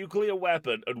 a nuclear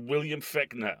weapon, and William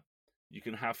Fichtner. You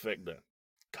can have Fichtner.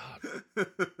 God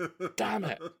damn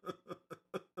it.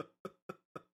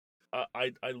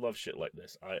 I love shit like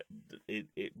this.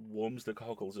 It warms the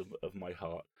cockles of my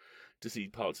heart to see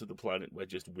parts of the planet where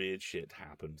just weird shit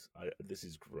happens. This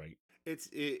is great. It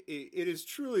is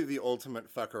truly the ultimate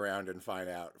fuck around and find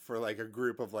out for like a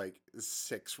group of like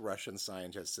 6 Russian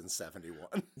scientists in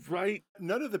 71. Right?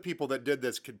 None of the people that did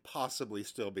this could possibly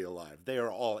still be alive. They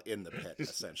are all in the pit,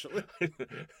 essentially.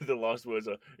 The last words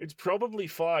are, it's probably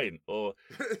fine, or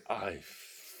I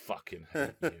fucking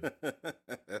hate you.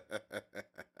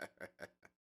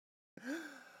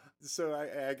 So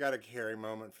I got a Carrie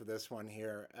moment for this one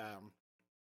here.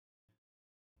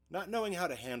 Not knowing how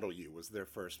to handle you was their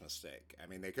first mistake. I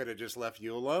mean, they could have just left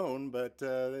you alone, but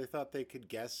they thought they could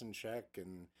guess and check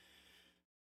and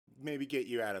maybe get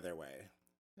you out of their way.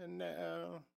 And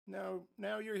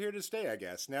now you're here to stay, I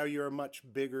guess. Now you're a much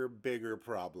bigger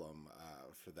problem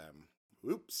for them.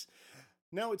 Oops.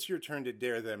 Now it's your turn to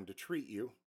dare them to treat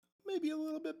you maybe a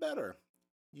little bit better.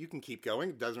 You can keep going.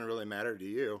 It doesn't really matter to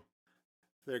you.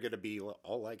 They're going to be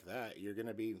all like that. You're going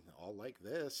to be all like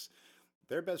this.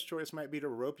 Their best choice might be to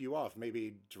rope you off,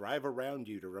 maybe drive around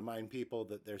you to remind people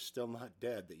that they're still not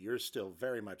dead, that you're still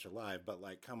very much alive. But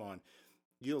like, come on,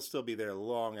 you'll still be there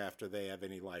long after they have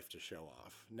any life to show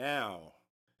off. Now,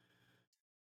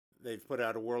 they've put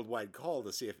out a worldwide call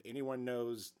to see if anyone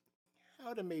knows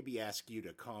how to maybe ask you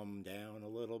to calm down a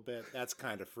little bit. That's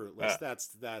kind of fruitless.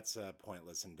 That's a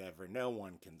pointless endeavor. No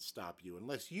one can stop you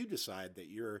unless you decide that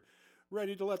you're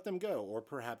ready to let them go, or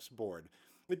perhaps bored.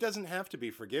 It doesn't have to be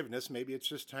forgiveness. Maybe it's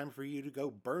just time for you to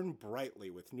go burn brightly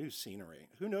with new scenery.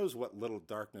 Who knows what little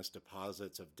darkness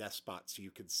deposits of despots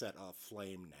you could set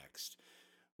aflame next.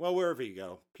 Well, wherever you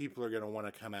go, people are going to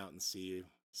want to come out and see you,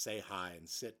 say hi, and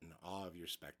sit in awe of your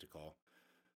spectacle.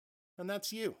 And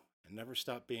that's you, and never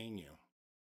stop being you.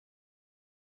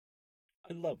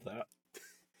 I love that.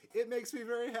 It makes me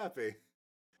very happy.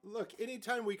 Look,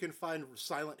 anytime we can find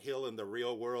Silent Hill in the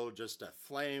real world, just a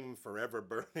flame forever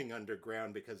burning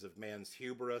underground because of man's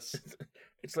hubris.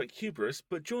 It's like hubris,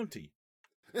 but jaunty.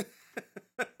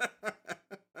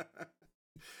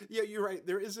 Yeah, you're right.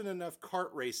 There isn't enough kart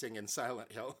racing in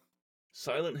Silent Hill.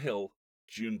 Silent Hill,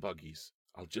 Dune buggies.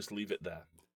 I'll just leave it there.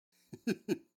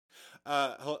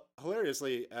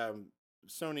 Hilariously,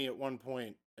 Sony at one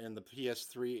point in the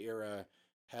PS3 era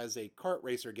has a kart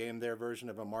racer game, their version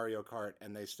of a Mario Kart,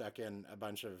 and they stuck in a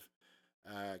bunch of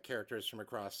characters from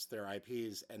across their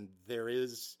IPs, and there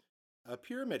is a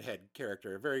Pyramid Head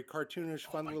character, a very cartoonish,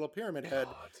 fun little Pyramid Head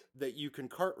that you can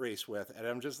kart race with, and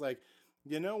I'm just like,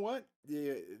 you know what?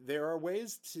 There are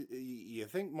ways to. You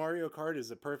think Mario Kart is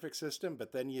a perfect system,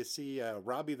 but then you see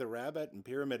Robbie the Rabbit and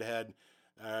Pyramid Head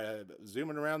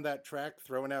zooming around that track,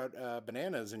 throwing out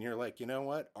bananas, and you're like, you know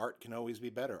what? Art can always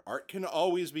be better. Art can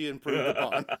always be improved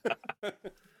upon.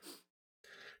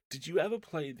 Did you ever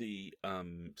play the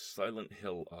Silent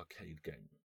Hill arcade game?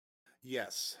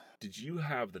 Yes. Did you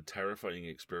have the terrifying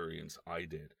experience I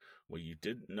did, where you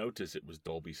didn't notice it was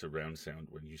Dolby surround sound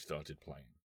when you started playing?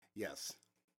 Yes.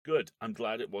 Good. I'm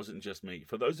glad it wasn't just me.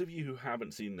 For those of you who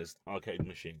haven't seen this arcade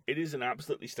machine, it is an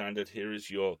absolutely standard. Here is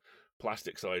your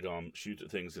plastic sidearm, shoot at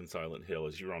things in Silent Hill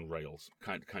as you're on rails,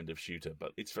 kind of shooter.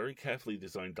 But it's very carefully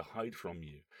designed to hide from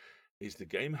you, is the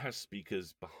game has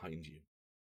speakers behind you.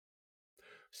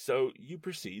 So you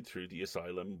proceed through the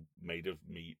asylum made of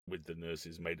meat with the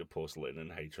nurses made of porcelain and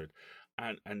hatred,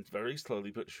 and very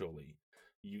slowly but surely,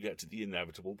 you get to the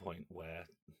inevitable point where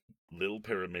Little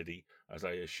Pyramidy, as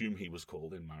I assume he was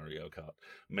called in Mario Kart,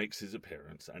 makes his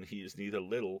appearance, and he is neither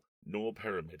little nor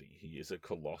pyramidy. He is a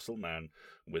colossal man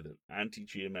with an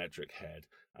anti-geometric head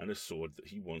and a sword that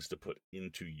he wants to put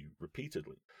into you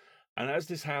repeatedly. And as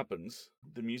this happens,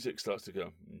 the music starts to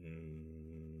go,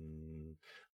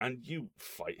 and you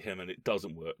fight him, and it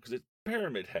doesn't work because it's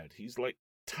Pyramid Head. He's like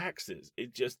taxes.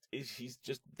 It just is. He's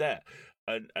just there,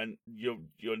 and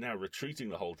you're now retreating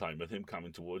the whole time with him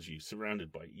coming towards you,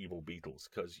 surrounded by evil beetles,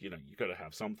 because you got to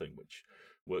have something which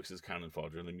works as cannon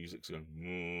fodder, and the music's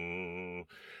going.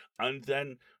 And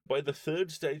then by the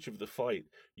third stage of the fight,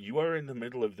 you are in the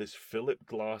middle of this Philip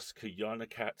Glass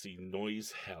Koyaanisqatsi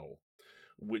noise hell,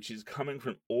 which is coming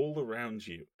from all around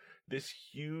you. This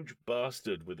huge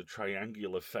bastard with a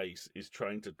triangular face is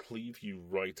trying to cleave you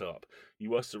right up.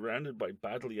 You are surrounded by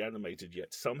badly animated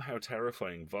yet somehow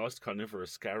terrifying vast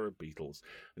carnivorous scarab beetles,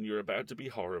 and you're about to be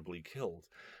horribly killed.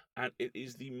 And it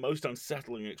is the most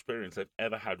unsettling experience I've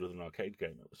ever had with an arcade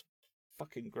game. It was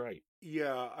fucking great.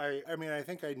 Yeah, I mean, I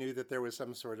think I knew that there was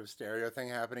some sort of stereo thing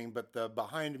happening, but the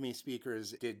behind me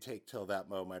speakers did take till that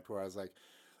moment where I was like,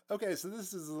 okay, so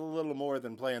this is a little more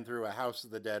than playing through a House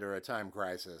of the Dead or a Time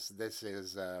Crisis. This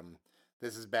is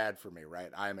bad for me, right?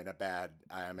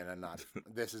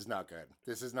 This is not good.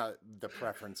 This is not the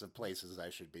preference of places I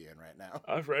should be in right now.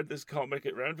 I've read this comic,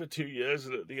 it ran for 2 years,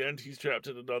 and at the end he's trapped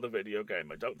in another video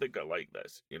game. I don't think I like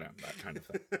this. That kind of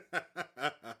thing.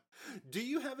 Do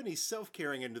you have any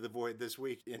self-caring into the void this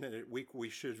week? In a week we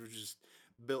should have just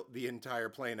built the entire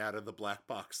plane out of the black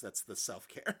box. That's the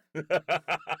self-care.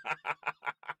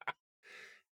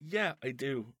 Yeah, I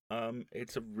do.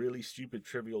 It's a really stupid,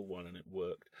 trivial one, and it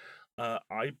worked.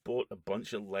 I bought a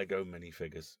bunch of Lego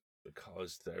minifigures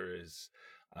because there is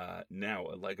now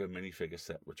a Lego minifigure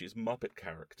set which is Muppet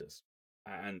characters,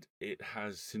 and it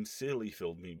has sincerely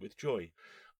filled me with joy.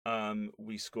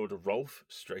 We scored a Rolf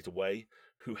straight away,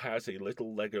 who has a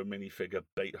little Lego minifigure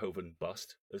Beethoven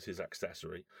bust as his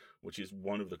accessory, which is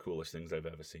one of the coolest things I've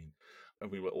ever seen. And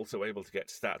we were also able to get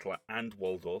Statler and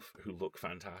Waldorf, who look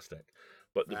fantastic.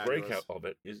 But the breakout of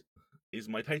it is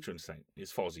my patron saint,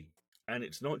 is Fozzie. And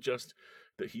it's not just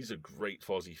that he's a great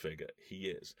Fozzie figure. He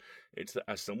is. It's that,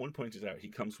 as someone pointed out, he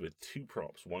comes with two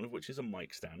props, one of which is a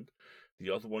mic stand, the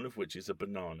other one of which is a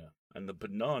banana. And the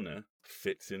banana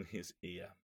fits in his ear.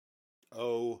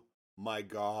 Oh my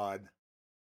God.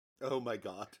 Oh my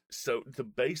God. So the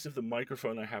base of the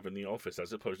microphone I have in the office,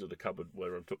 as opposed to the cupboard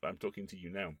where I'm talking to you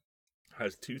now,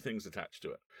 has two things attached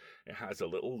to it. It has a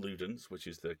little Ludens, which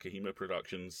is the Kahima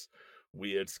Productions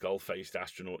weird skull-faced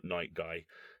astronaut knight guy,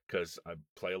 because I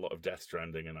play a lot of Death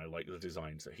Stranding and I like the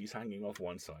design. So he's hanging off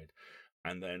one side.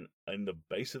 And then in the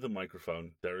base of the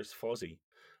microphone, there is Fozzie.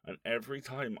 And every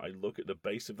time I look at the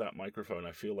base of that microphone,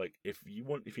 I feel like if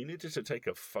you needed to take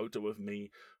a photo of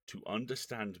me to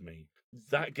understand me,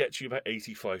 that gets you about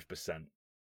 85%.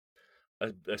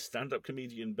 a stand-up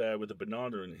comedian bear with a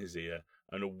banana in his ear,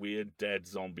 and a weird dead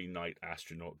zombie night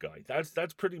astronaut guy.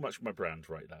 That's pretty much my brand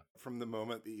right there. From the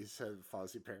moment that you said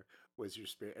Fozzie Bear was your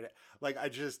spirit, like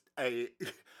I've just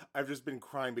been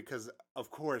crying because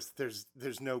of course there's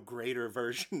no greater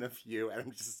version of you,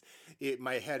 and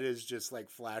my head is just like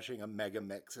flashing a mega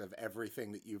mix of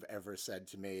everything that you've ever said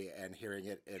to me and hearing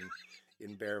it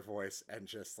in bear voice, and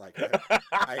just like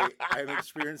I'm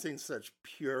experiencing such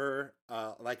pure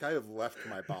like I have left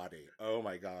my body. Oh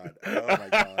my god. Oh my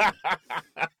god.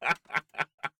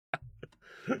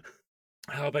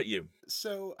 How about you?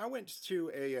 So I went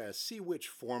to a Sea Witch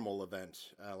formal event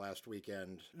last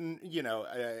weekend. You know,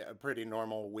 a pretty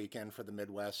normal weekend for the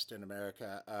Midwest in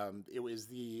America. It was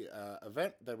the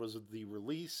event that was the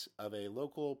release of a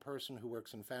local person who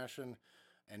works in fashion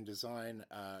and design.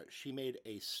 She made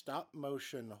a stop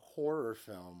motion horror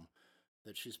film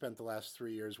that she spent the last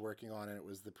 3 years working on, and it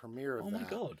was the premiere of Oh my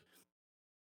god.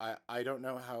 I don't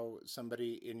know how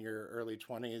somebody in your early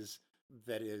 20s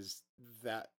that is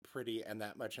that pretty and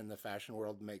that much in the fashion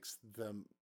world makes the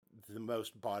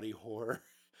most body horror.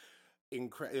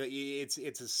 It's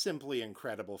a simply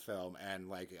incredible film, and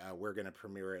like we're going to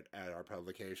premiere it at our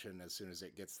publication as soon as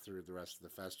it gets through the rest of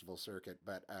the festival circuit.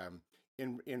 But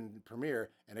in premiere,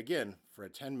 and again for a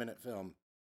 10-minute film,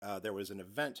 there was an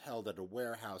event held at a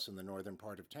warehouse in the northern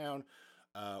part of town,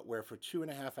 where for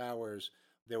 2.5 hours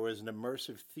there was an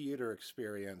immersive theater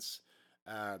experience,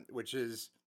 which is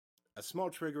a small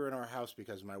trigger in our house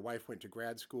because my wife went to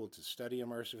grad school to study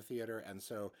immersive theater, and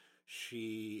so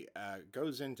she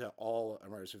goes into all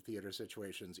immersive theater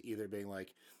situations either being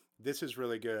like, this is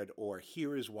really good, or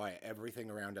here is why everything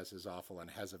around us is awful, and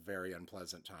has a very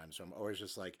unpleasant time. So I'm always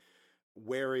just like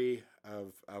wary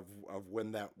of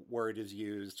when that word is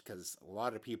used, because a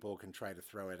lot of people can try to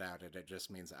throw it out and it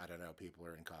just means, I don't know, people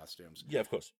are in costumes. Yeah, of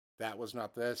course. That was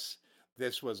not this.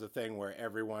 This was a thing where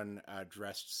everyone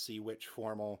dressed Sea Witch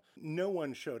formal. No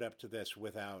one showed up to this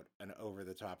without an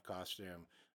over-the-top costume,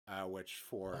 which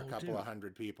for a couple of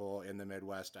hundred people in the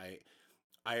Midwest,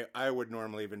 I would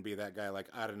normally even be that guy like,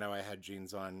 I don't know, I had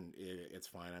jeans on, it's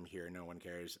fine, I'm here, no one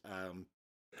cares.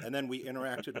 And then we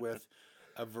interacted with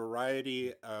a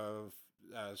variety of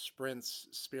sprints,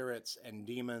 spirits, and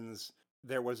demons.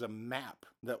 There was a map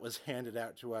that was handed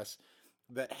out to us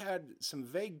that had some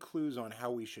vague clues on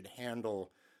how we should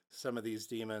handle some of these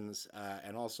demons.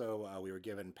 And also, we were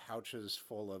given pouches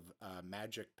full of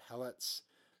magic pellets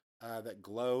that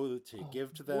glow to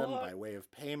give to them by way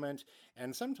of payment.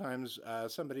 And sometimes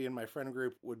somebody in my friend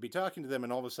group would be talking to them,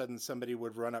 and all of a sudden somebody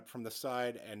would run up from the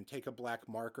side and take a black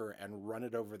marker and run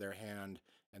it over their hand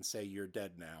and say, "You're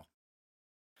dead now."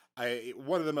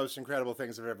 One of the most incredible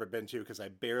things I've ever been to, because I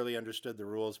barely understood the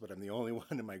rules, but I'm the only one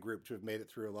in my group to have made it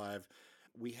through alive.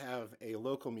 We have a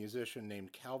local musician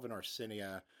named Calvin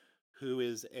Arsinia, who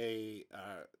is a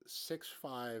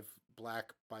 6'5"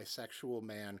 black bisexual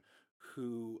man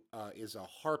who is a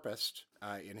harpist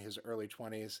in his early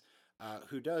 20s,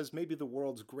 who does maybe the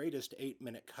world's greatest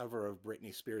 8-minute cover of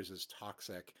Britney Spears'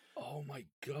 Toxic. Oh my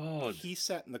god. He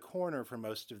sat in the corner for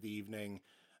most of the evening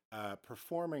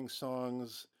performing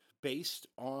songs based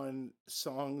on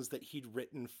songs that he'd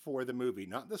written for the movie.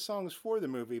 Not the songs for the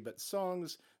movie, but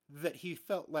songs that he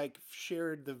felt like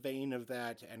shared the vein of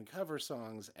that, and cover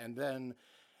songs. And then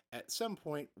at some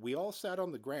point, we all sat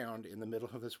on the ground in the middle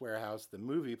of this warehouse. The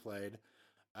movie played.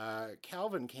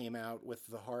 Calvin came out with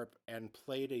the harp and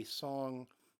played a song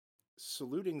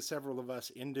saluting several of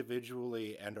us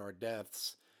individually and our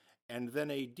deaths. And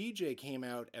then a DJ came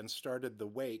out and started the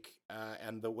wake,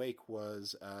 and the wake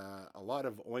was a lot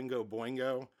of Oingo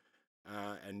Boingo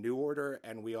and New Order,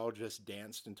 and we all just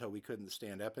danced until we couldn't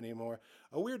stand up anymore.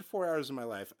 A weird 4 hours of my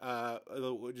life.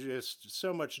 Just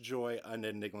so much joy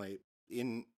unendingly.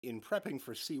 In prepping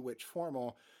for Sea Witch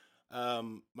formal,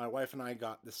 my wife and I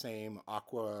got the same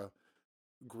aqua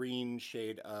green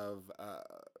shade of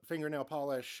fingernail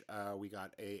polish. We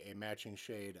got a matching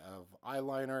shade of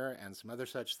eyeliner and some other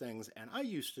such things. And I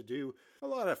used to do a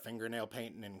lot of fingernail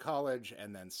painting in college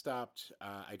and then stopped.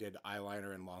 I did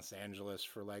eyeliner in Los Angeles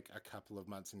for like a couple of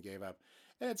months and gave up.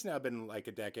 And it's now been like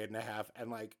a decade and a half.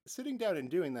 And like sitting down and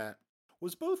doing that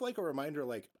was both like a reminder,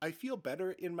 like I feel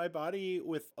better in my body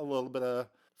with a little bit of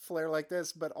flair like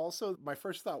this. But also my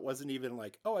first thought wasn't even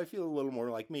like, oh, I feel a little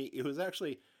more like me. It was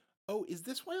actually, oh, is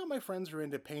this why all my friends are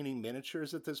into painting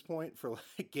miniatures at this point for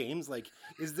like games? Like,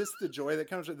 is this the joy that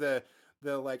comes with the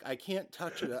like, I can't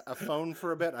touch a phone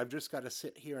for a bit. I've just got to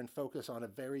sit here and focus on a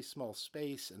very small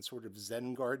space and sort of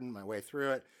Zen garden my way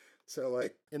through it. So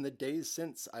like in the days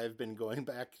since, I've been going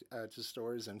back to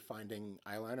stores and finding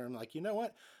eyeliner. I'm like, you know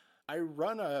what? I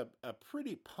run a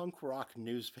pretty punk rock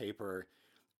newspaper.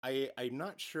 I'm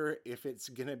not sure if it's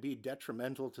going to be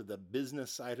detrimental to the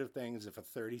business side of things if a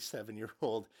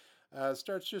 37-year-old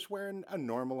starts just wearing a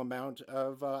normal amount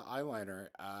of eyeliner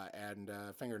and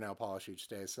fingernail polish each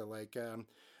day. So, like,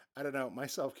 I don't know, my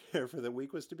self care for the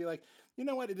week was to be like, you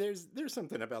know what? There's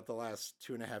something about the last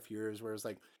 2.5 years where it's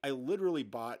like I literally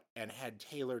bought and had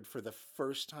tailored for the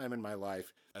first time in my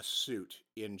life a suit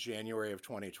in January of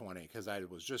 2020 because I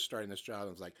was just starting this job.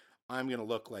 I was like, I'm going to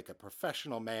look like a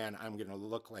professional man. I'm going to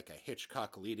look like a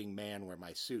Hitchcock leading man where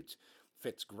my suit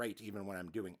fits great even when I'm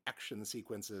doing action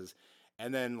sequences.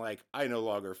 And then, like, I no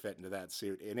longer fit into that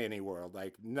suit in any world.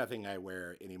 Like, nothing I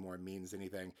wear anymore means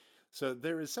anything. So,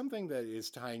 there is something that is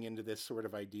tying into this sort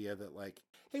of idea that, like,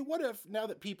 hey, what if now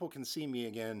that people can see me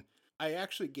again, I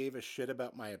actually gave a shit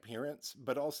about my appearance,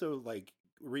 but also, like,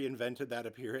 reinvented that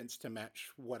appearance to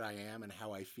match what I am and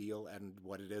how I feel and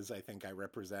what it is I think I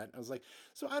represent. I was like,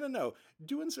 so I don't know,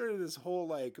 doing sort of this whole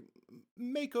like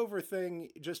makeover thing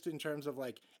just in terms of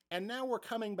like, and now we're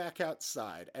coming back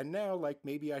outside and now like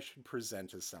maybe I should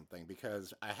present as something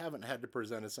because I haven't had to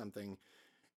present as something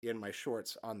in my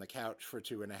shorts on the couch for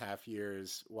 2.5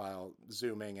 years while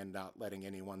zooming and not letting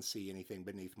anyone see anything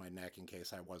beneath my neck in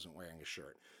case I wasn't wearing a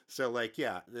shirt. So, like,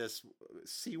 yeah, this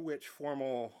Sea Witch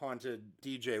formal haunted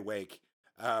DJ wake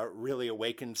really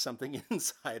awakened something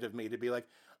inside of me to be like,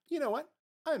 you know what?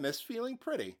 I miss feeling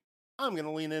pretty. I'm going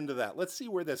to lean into that. Let's see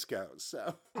where this goes.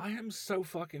 So, I am so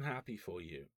fucking happy for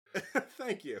you.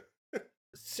 thank you.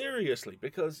 Seriously,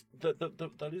 because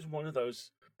that is one of those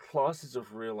classes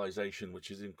of realization which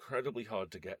is incredibly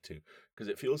hard to get to because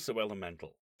it feels so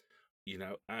elemental,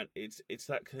 and it's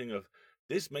that thing of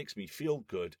this makes me feel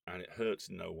good and it hurts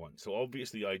no one, so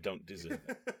obviously I don't deserve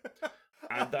it.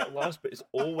 And that last bit is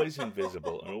always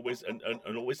invisible and always and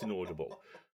always inaudible.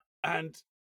 And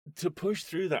to push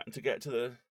through that and to get to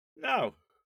the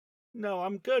no,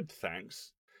 I'm good,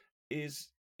 thanks, is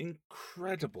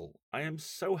incredible. I am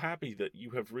so happy that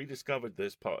you have rediscovered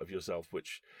this part of yourself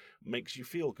which makes you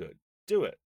feel good. Do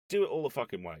it. Do it all the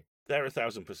fucking way. There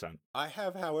 1,000%. I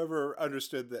have, however,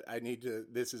 understood that I need to.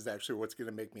 This is actually what's going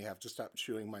to make me have to stop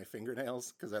chewing my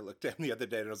fingernails because I looked down the other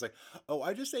day and I was like, oh,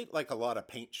 I just ate like a lot of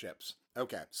paint chips.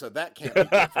 Okay, so that can't be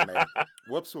good for me.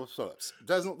 Whoops, whoops, whoops.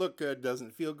 Doesn't look good,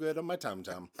 doesn't feel good on my tum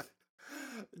tum.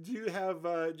 Do you have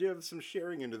some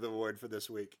sharing into the void for this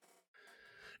week?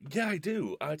 Yeah, I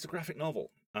do. It's a graphic novel.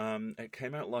 It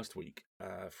came out last week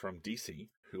from DC,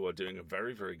 who are doing a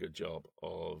very, very good job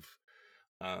of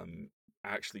um,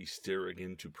 actually steering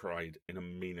into Pride in a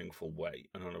meaningful way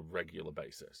and on a regular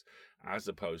basis, as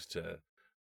opposed to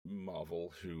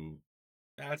Marvel, who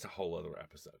that's a whole other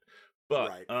episode. But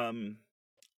Right.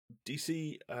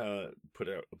 DC put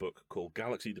out a book called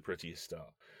Galaxy the Prettiest Star,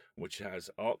 which has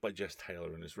art by Jess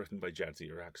Taylor and is written by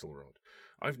Jadzia Axelrod.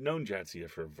 I've known Jadzia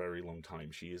for a very long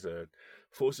time. She is a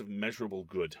force of measurable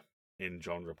good in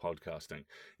genre podcasting.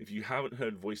 If you haven't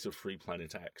heard Voice of Free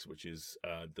Planet X, which is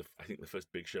I think the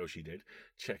first big show she did,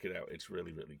 check it out. It's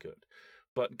really, really good.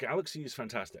 But Galaxy is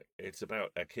fantastic. It's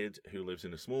about a kid who lives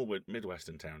in a small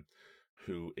Midwestern town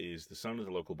who is the son of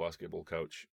the local basketball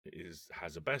coach,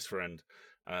 has a best friend,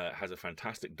 has a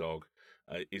fantastic dog,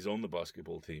 is on the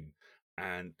basketball team,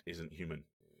 and isn't human.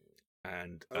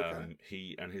 And Okay.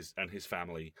 he and his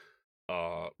family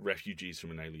are refugees from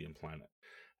an alien planet.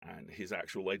 And his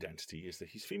actual identity is that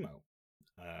he's female.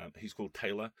 He's called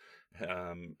Taylor.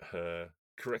 Her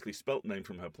correctly spelt name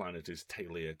from her planet is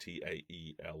Taelyr,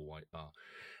 Taelyr.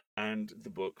 And the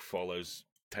book follows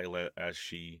Taylor as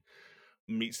she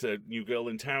meets a new girl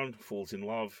in town, falls in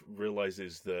love,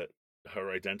 realizes that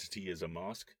her identity is a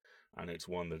mask and it's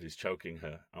one that is choking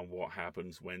her, and what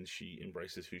happens when she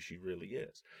embraces who she really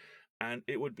is. And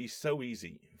it would be so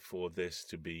easy for this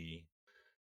to be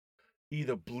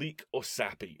either bleak or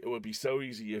sappy. It would be so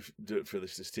easy for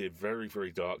this to steer very, very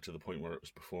dark to the point where it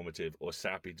was performative, or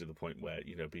sappy to the point where,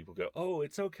 people go, oh,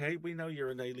 it's okay, we know you're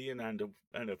an alien and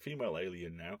a female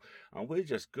alien now, and we're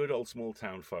just good old small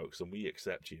town folks, and we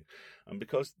accept you. And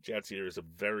because Jadzia is a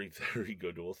very, very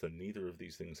good author, neither of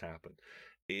these things happen.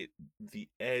 The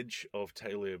edge of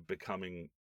Taylor becoming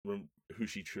who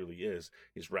she truly is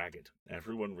ragged.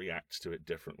 Everyone reacts to it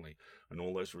differently, and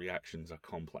all those reactions are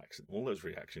complex, and all those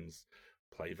reactions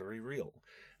play very real.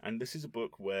 And this is a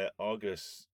book where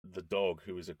Argus, the dog,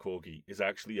 who is a corgi, is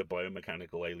actually a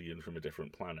biomechanical alien from a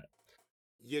different planet.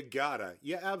 You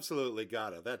absolutely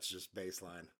gotta. That's just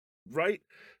baseline. Right?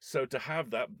 So to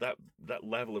have that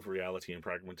level of reality and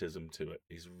pragmatism to it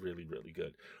is really, really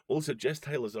good. Also, Jess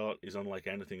Taylor's art is unlike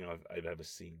anything I've ever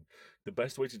seen. The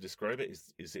best way to describe it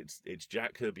is it's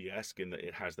Jack Kirby-esque in that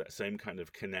it has that same kind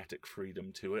of kinetic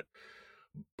freedom to it,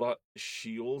 but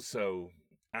she also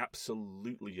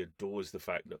absolutely adores the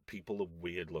fact that people are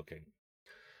weird looking.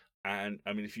 And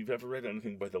I mean, if you've ever read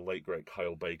anything by the late great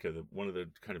Kyle Baker, one of the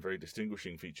kind of very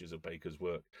distinguishing features of Baker's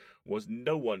work was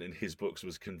no one in his books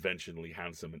was conventionally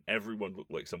handsome, and everyone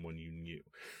looked like someone you knew.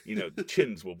 You know,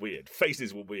 chins were weird,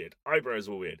 faces were weird, eyebrows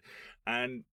were weird,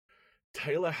 and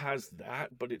Taylor has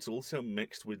that, but it's also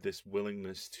mixed with this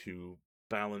willingness to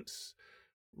balance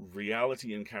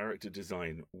reality and character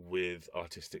design with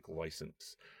artistic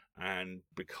license. And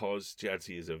because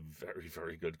Jadzia is a very,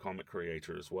 very good comic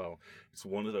creator as well, it's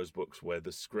one of those books where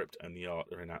the script and the art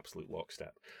are in absolute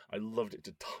lockstep. I loved it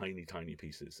to tiny, tiny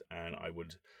pieces, and I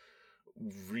would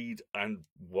read and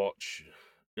watch.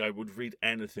 I would read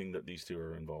anything that these two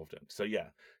are involved in. So yeah,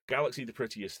 Galaxy the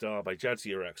Prettiest Star by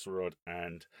Jadzia Axelrod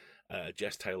and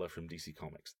Jess Taylor from DC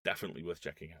Comics. Definitely worth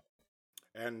checking out.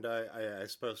 And I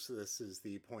suppose this is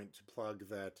the point to plug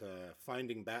that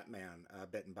Finding Batman,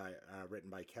 written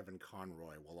by Kevin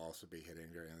Conroy, will also be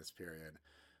hitting during this period.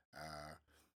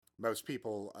 Most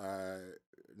people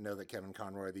know that Kevin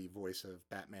Conroy, the voice of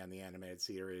Batman the Animated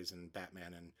Series and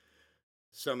Batman and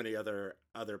so many other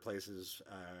places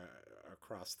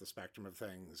across the spectrum of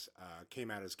things,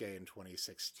 came out as gay in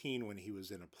 2016 when he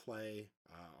was in a play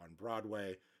on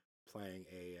Broadway, playing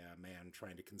a man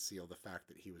trying to conceal the fact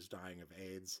that he was dying of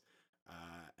AIDS.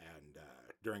 And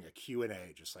during a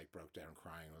Q&A, just like broke down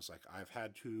crying. It was like, I've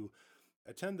had to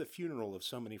attend the funeral of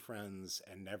so many friends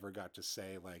and never got to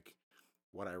say like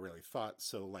what I really thought.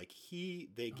 So like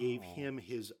they gave him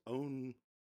his own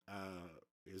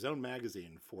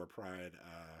magazine for Pride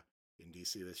in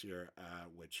DC this year,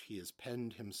 which he has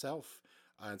penned himself.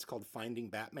 It's called Finding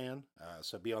Batman.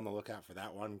 So be on the lookout for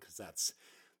that one, because that's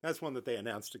one that they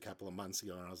announced a couple of months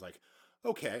ago, and I was like,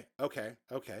 okay.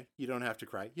 You don't have to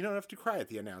cry. You don't have to cry at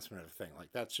the announcement of a thing. Like,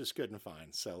 that's just good and fine.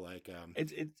 So, like,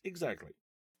 it's exactly.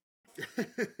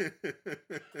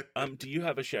 Do you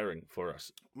have a sharing for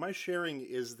us? My sharing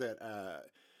is that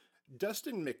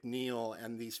Dustin McNeil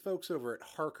and these folks over at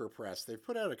Harker Press, they've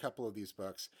put out a couple of these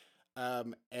books.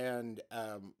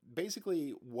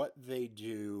 Basically what they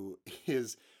do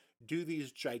is do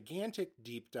these gigantic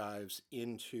deep dives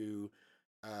into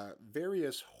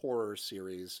various horror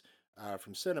series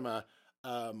from cinema,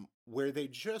 where they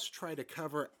just try to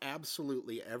cover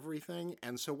absolutely everything.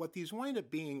 And so what these wind up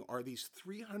being are these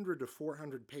 300 to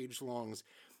 400 page longs,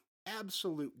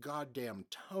 absolute goddamn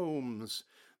tomes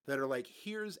that are like,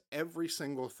 here's every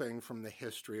single thing from the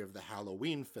history of the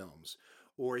Halloween films,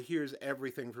 or here's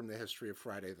everything from the history of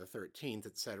Friday the 13th,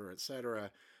 et cetera, et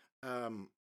cetera.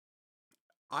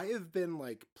 I have been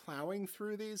like plowing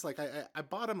through these. Like I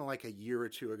bought them like a year or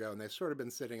two ago, and they've sort of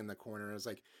been sitting in the corner. And I was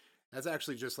like, that's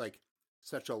actually just like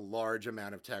such a large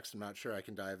amount of text. I'm not sure I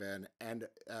can dive in. And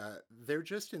they're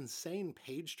just insane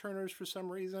page turners for some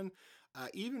reason,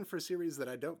 even for series that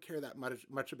I don't care that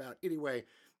much about. Anyway,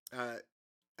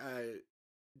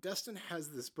 Dustin has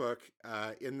this book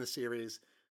in the series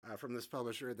from this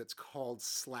publisher that's called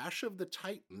Slash of the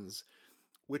Titans,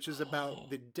 which is about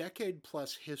the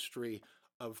decade-plus history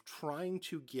of trying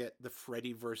to get the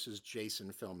Freddy versus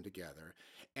Jason film together.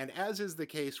 And as is the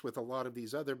case with a lot of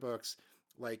these other books,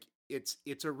 like it's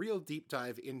a real deep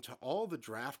dive into all the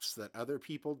drafts that other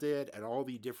people did and all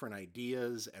the different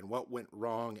ideas and what went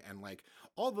wrong and like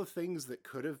all the things that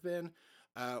could have been,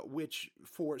 which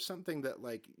for something that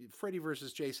like Freddy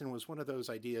versus Jason was one of those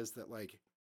ideas that like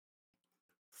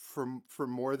for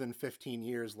more than 15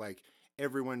 years, like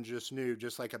everyone just knew,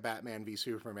 just like a Batman v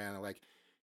Superman, like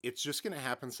it's just going to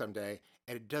happen someday,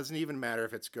 and it doesn't even matter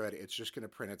if it's good. It's just going to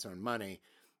print its own money.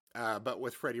 But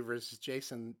with Freddy versus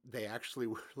Jason, they actually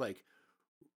were like,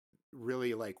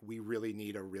 really like, we really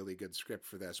need a really good script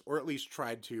for this, or at least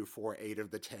tried to for 8 of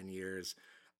the 10 years.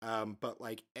 But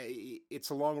like,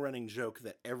 it's a long running joke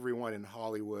that everyone in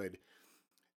Hollywood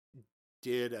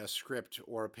did a script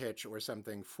or a pitch or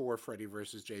something for Freddy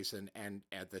versus Jason, and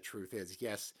the truth is,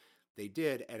 yes, they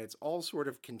did, and it's all sort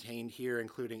of contained here,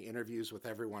 including interviews with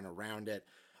everyone around it,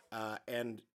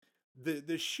 and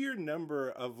the sheer number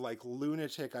of like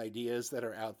lunatic ideas that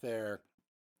are out there.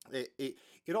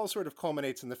 It all sort of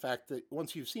culminates in the fact that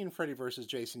once you've seen Freddy versus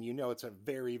Jason, you know it's a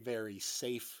very, very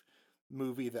safe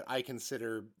movie that I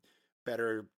consider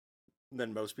better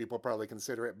than most people probably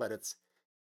consider it, but it's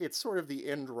sort of the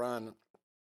end run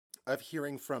of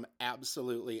hearing from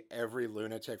absolutely every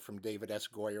lunatic from David S.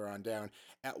 Goyer on down.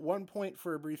 At one point,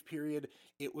 for a brief period,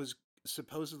 it was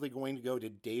supposedly going to go to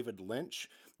David Lynch,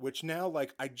 which now,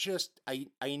 like, I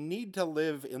need to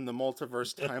live in the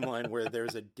multiverse timeline where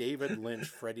there's a David Lynch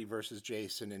Freddy versus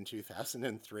Jason in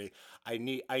 2003. I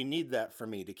need that for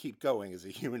me to keep going as a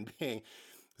human being.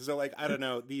 So, like, I don't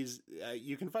know, these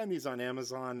you can find these on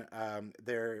Amazon.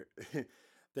 They're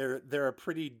they're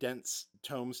pretty dense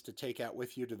tomes to take out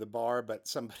with you to the bar, but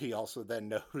somebody also then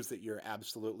knows that you're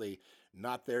absolutely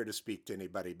not there to speak to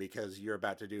anybody because you're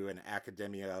about to do an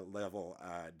academia level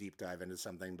deep dive into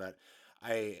something. But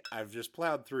I've just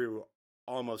plowed through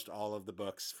almost all of the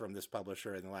books from this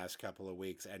publisher in the last couple of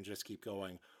weeks and just keep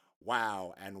going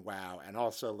wow and wow. And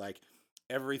also, like,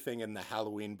 everything in the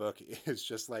Halloween book is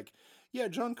just like, yeah,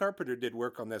 John Carpenter did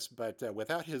work on this, but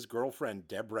without his girlfriend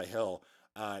Deborah Hill,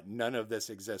 none of this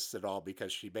exists at all,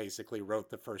 because she basically wrote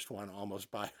the first one almost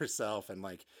by herself and,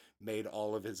 like, made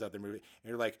all of his other movies. And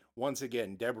you're like, once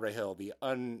again, Deborah Hill, the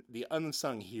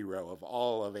unsung hero of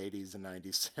all of 80s and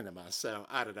 90s cinema. So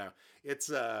I don't know. It's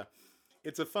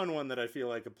a fun one that I feel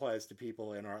like applies to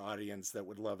people in our audience that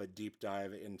would love a deep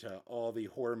dive into all the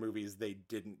horror movies they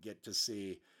didn't get to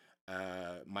see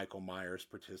Michael Myers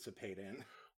participate in.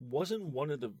 Wasn't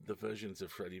one of the versions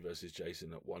of Freddy vs.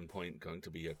 Jason at one point going to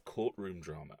be a courtroom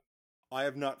drama? I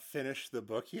have not finished the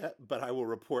book yet, but I will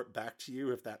report back to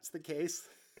you if that's the case.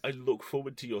 I look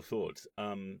forward to your thoughts.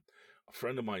 A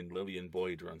friend of mine, Lillian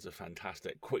Boyd, runs a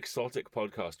fantastic Quixotic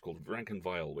podcast called Rank and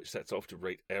Vile, which sets off to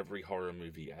rate every horror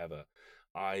movie ever.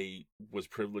 I was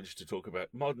privileged to talk about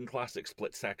modern classic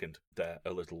Split Second there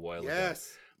a little while ago.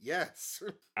 Yes.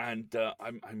 And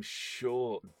I'm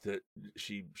sure that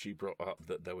she brought up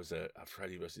that there was a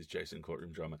Freddy versus Jason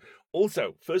courtroom drama.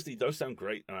 Also, firstly, those sound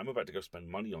great, and I'm about to go spend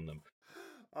money on them.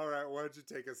 All right, why don't you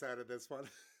take us out of this one?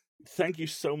 Thank you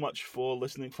so much for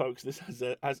listening, folks. This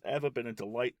has ever been a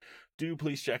delight. Do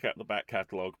please check out the back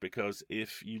catalogue, because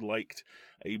if you liked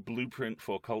a blueprint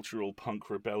for cultural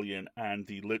punk rebellion and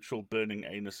the literal burning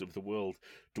anus of the world,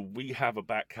 do we have a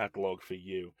back catalogue for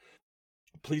you?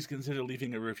 Please consider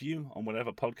leaving a review on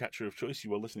whatever podcatcher of choice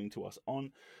you are listening to us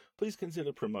on. Please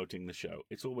consider promoting the show.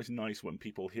 It's always nice when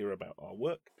people hear about our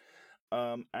work.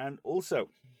 And also,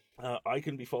 I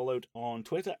can be followed on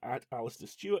Twitter at Alistair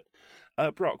Stewart.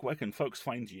 Brock, where can folks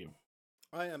find you?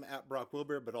 I am at Brock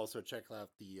Wilbur, but also check out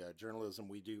the journalism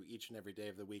we do each and every day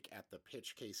of the week at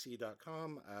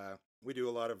thepitchkc.com. We do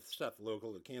a lot of stuff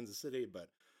local to Kansas City, but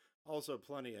also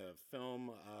plenty of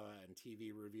film and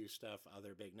TV review stuff,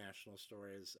 other big national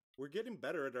stories. We're getting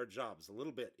better at our jobs a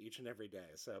little bit each and every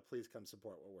day, so please come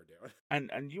support what we're doing.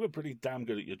 And you were pretty damn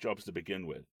good at your jobs to begin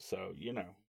with, so, you know.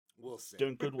 We'll see.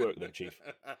 Doing good work there, Chief.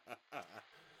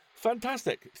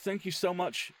 Fantastic. Thank you so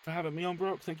much for having me on,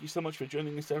 Brock. Thank you so much for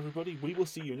joining us, everybody. We will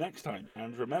see you next time.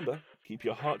 And remember, keep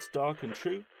your hearts dark and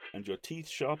true, and your teeth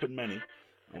sharp and many.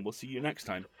 And we'll see you next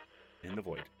time in the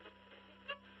Void.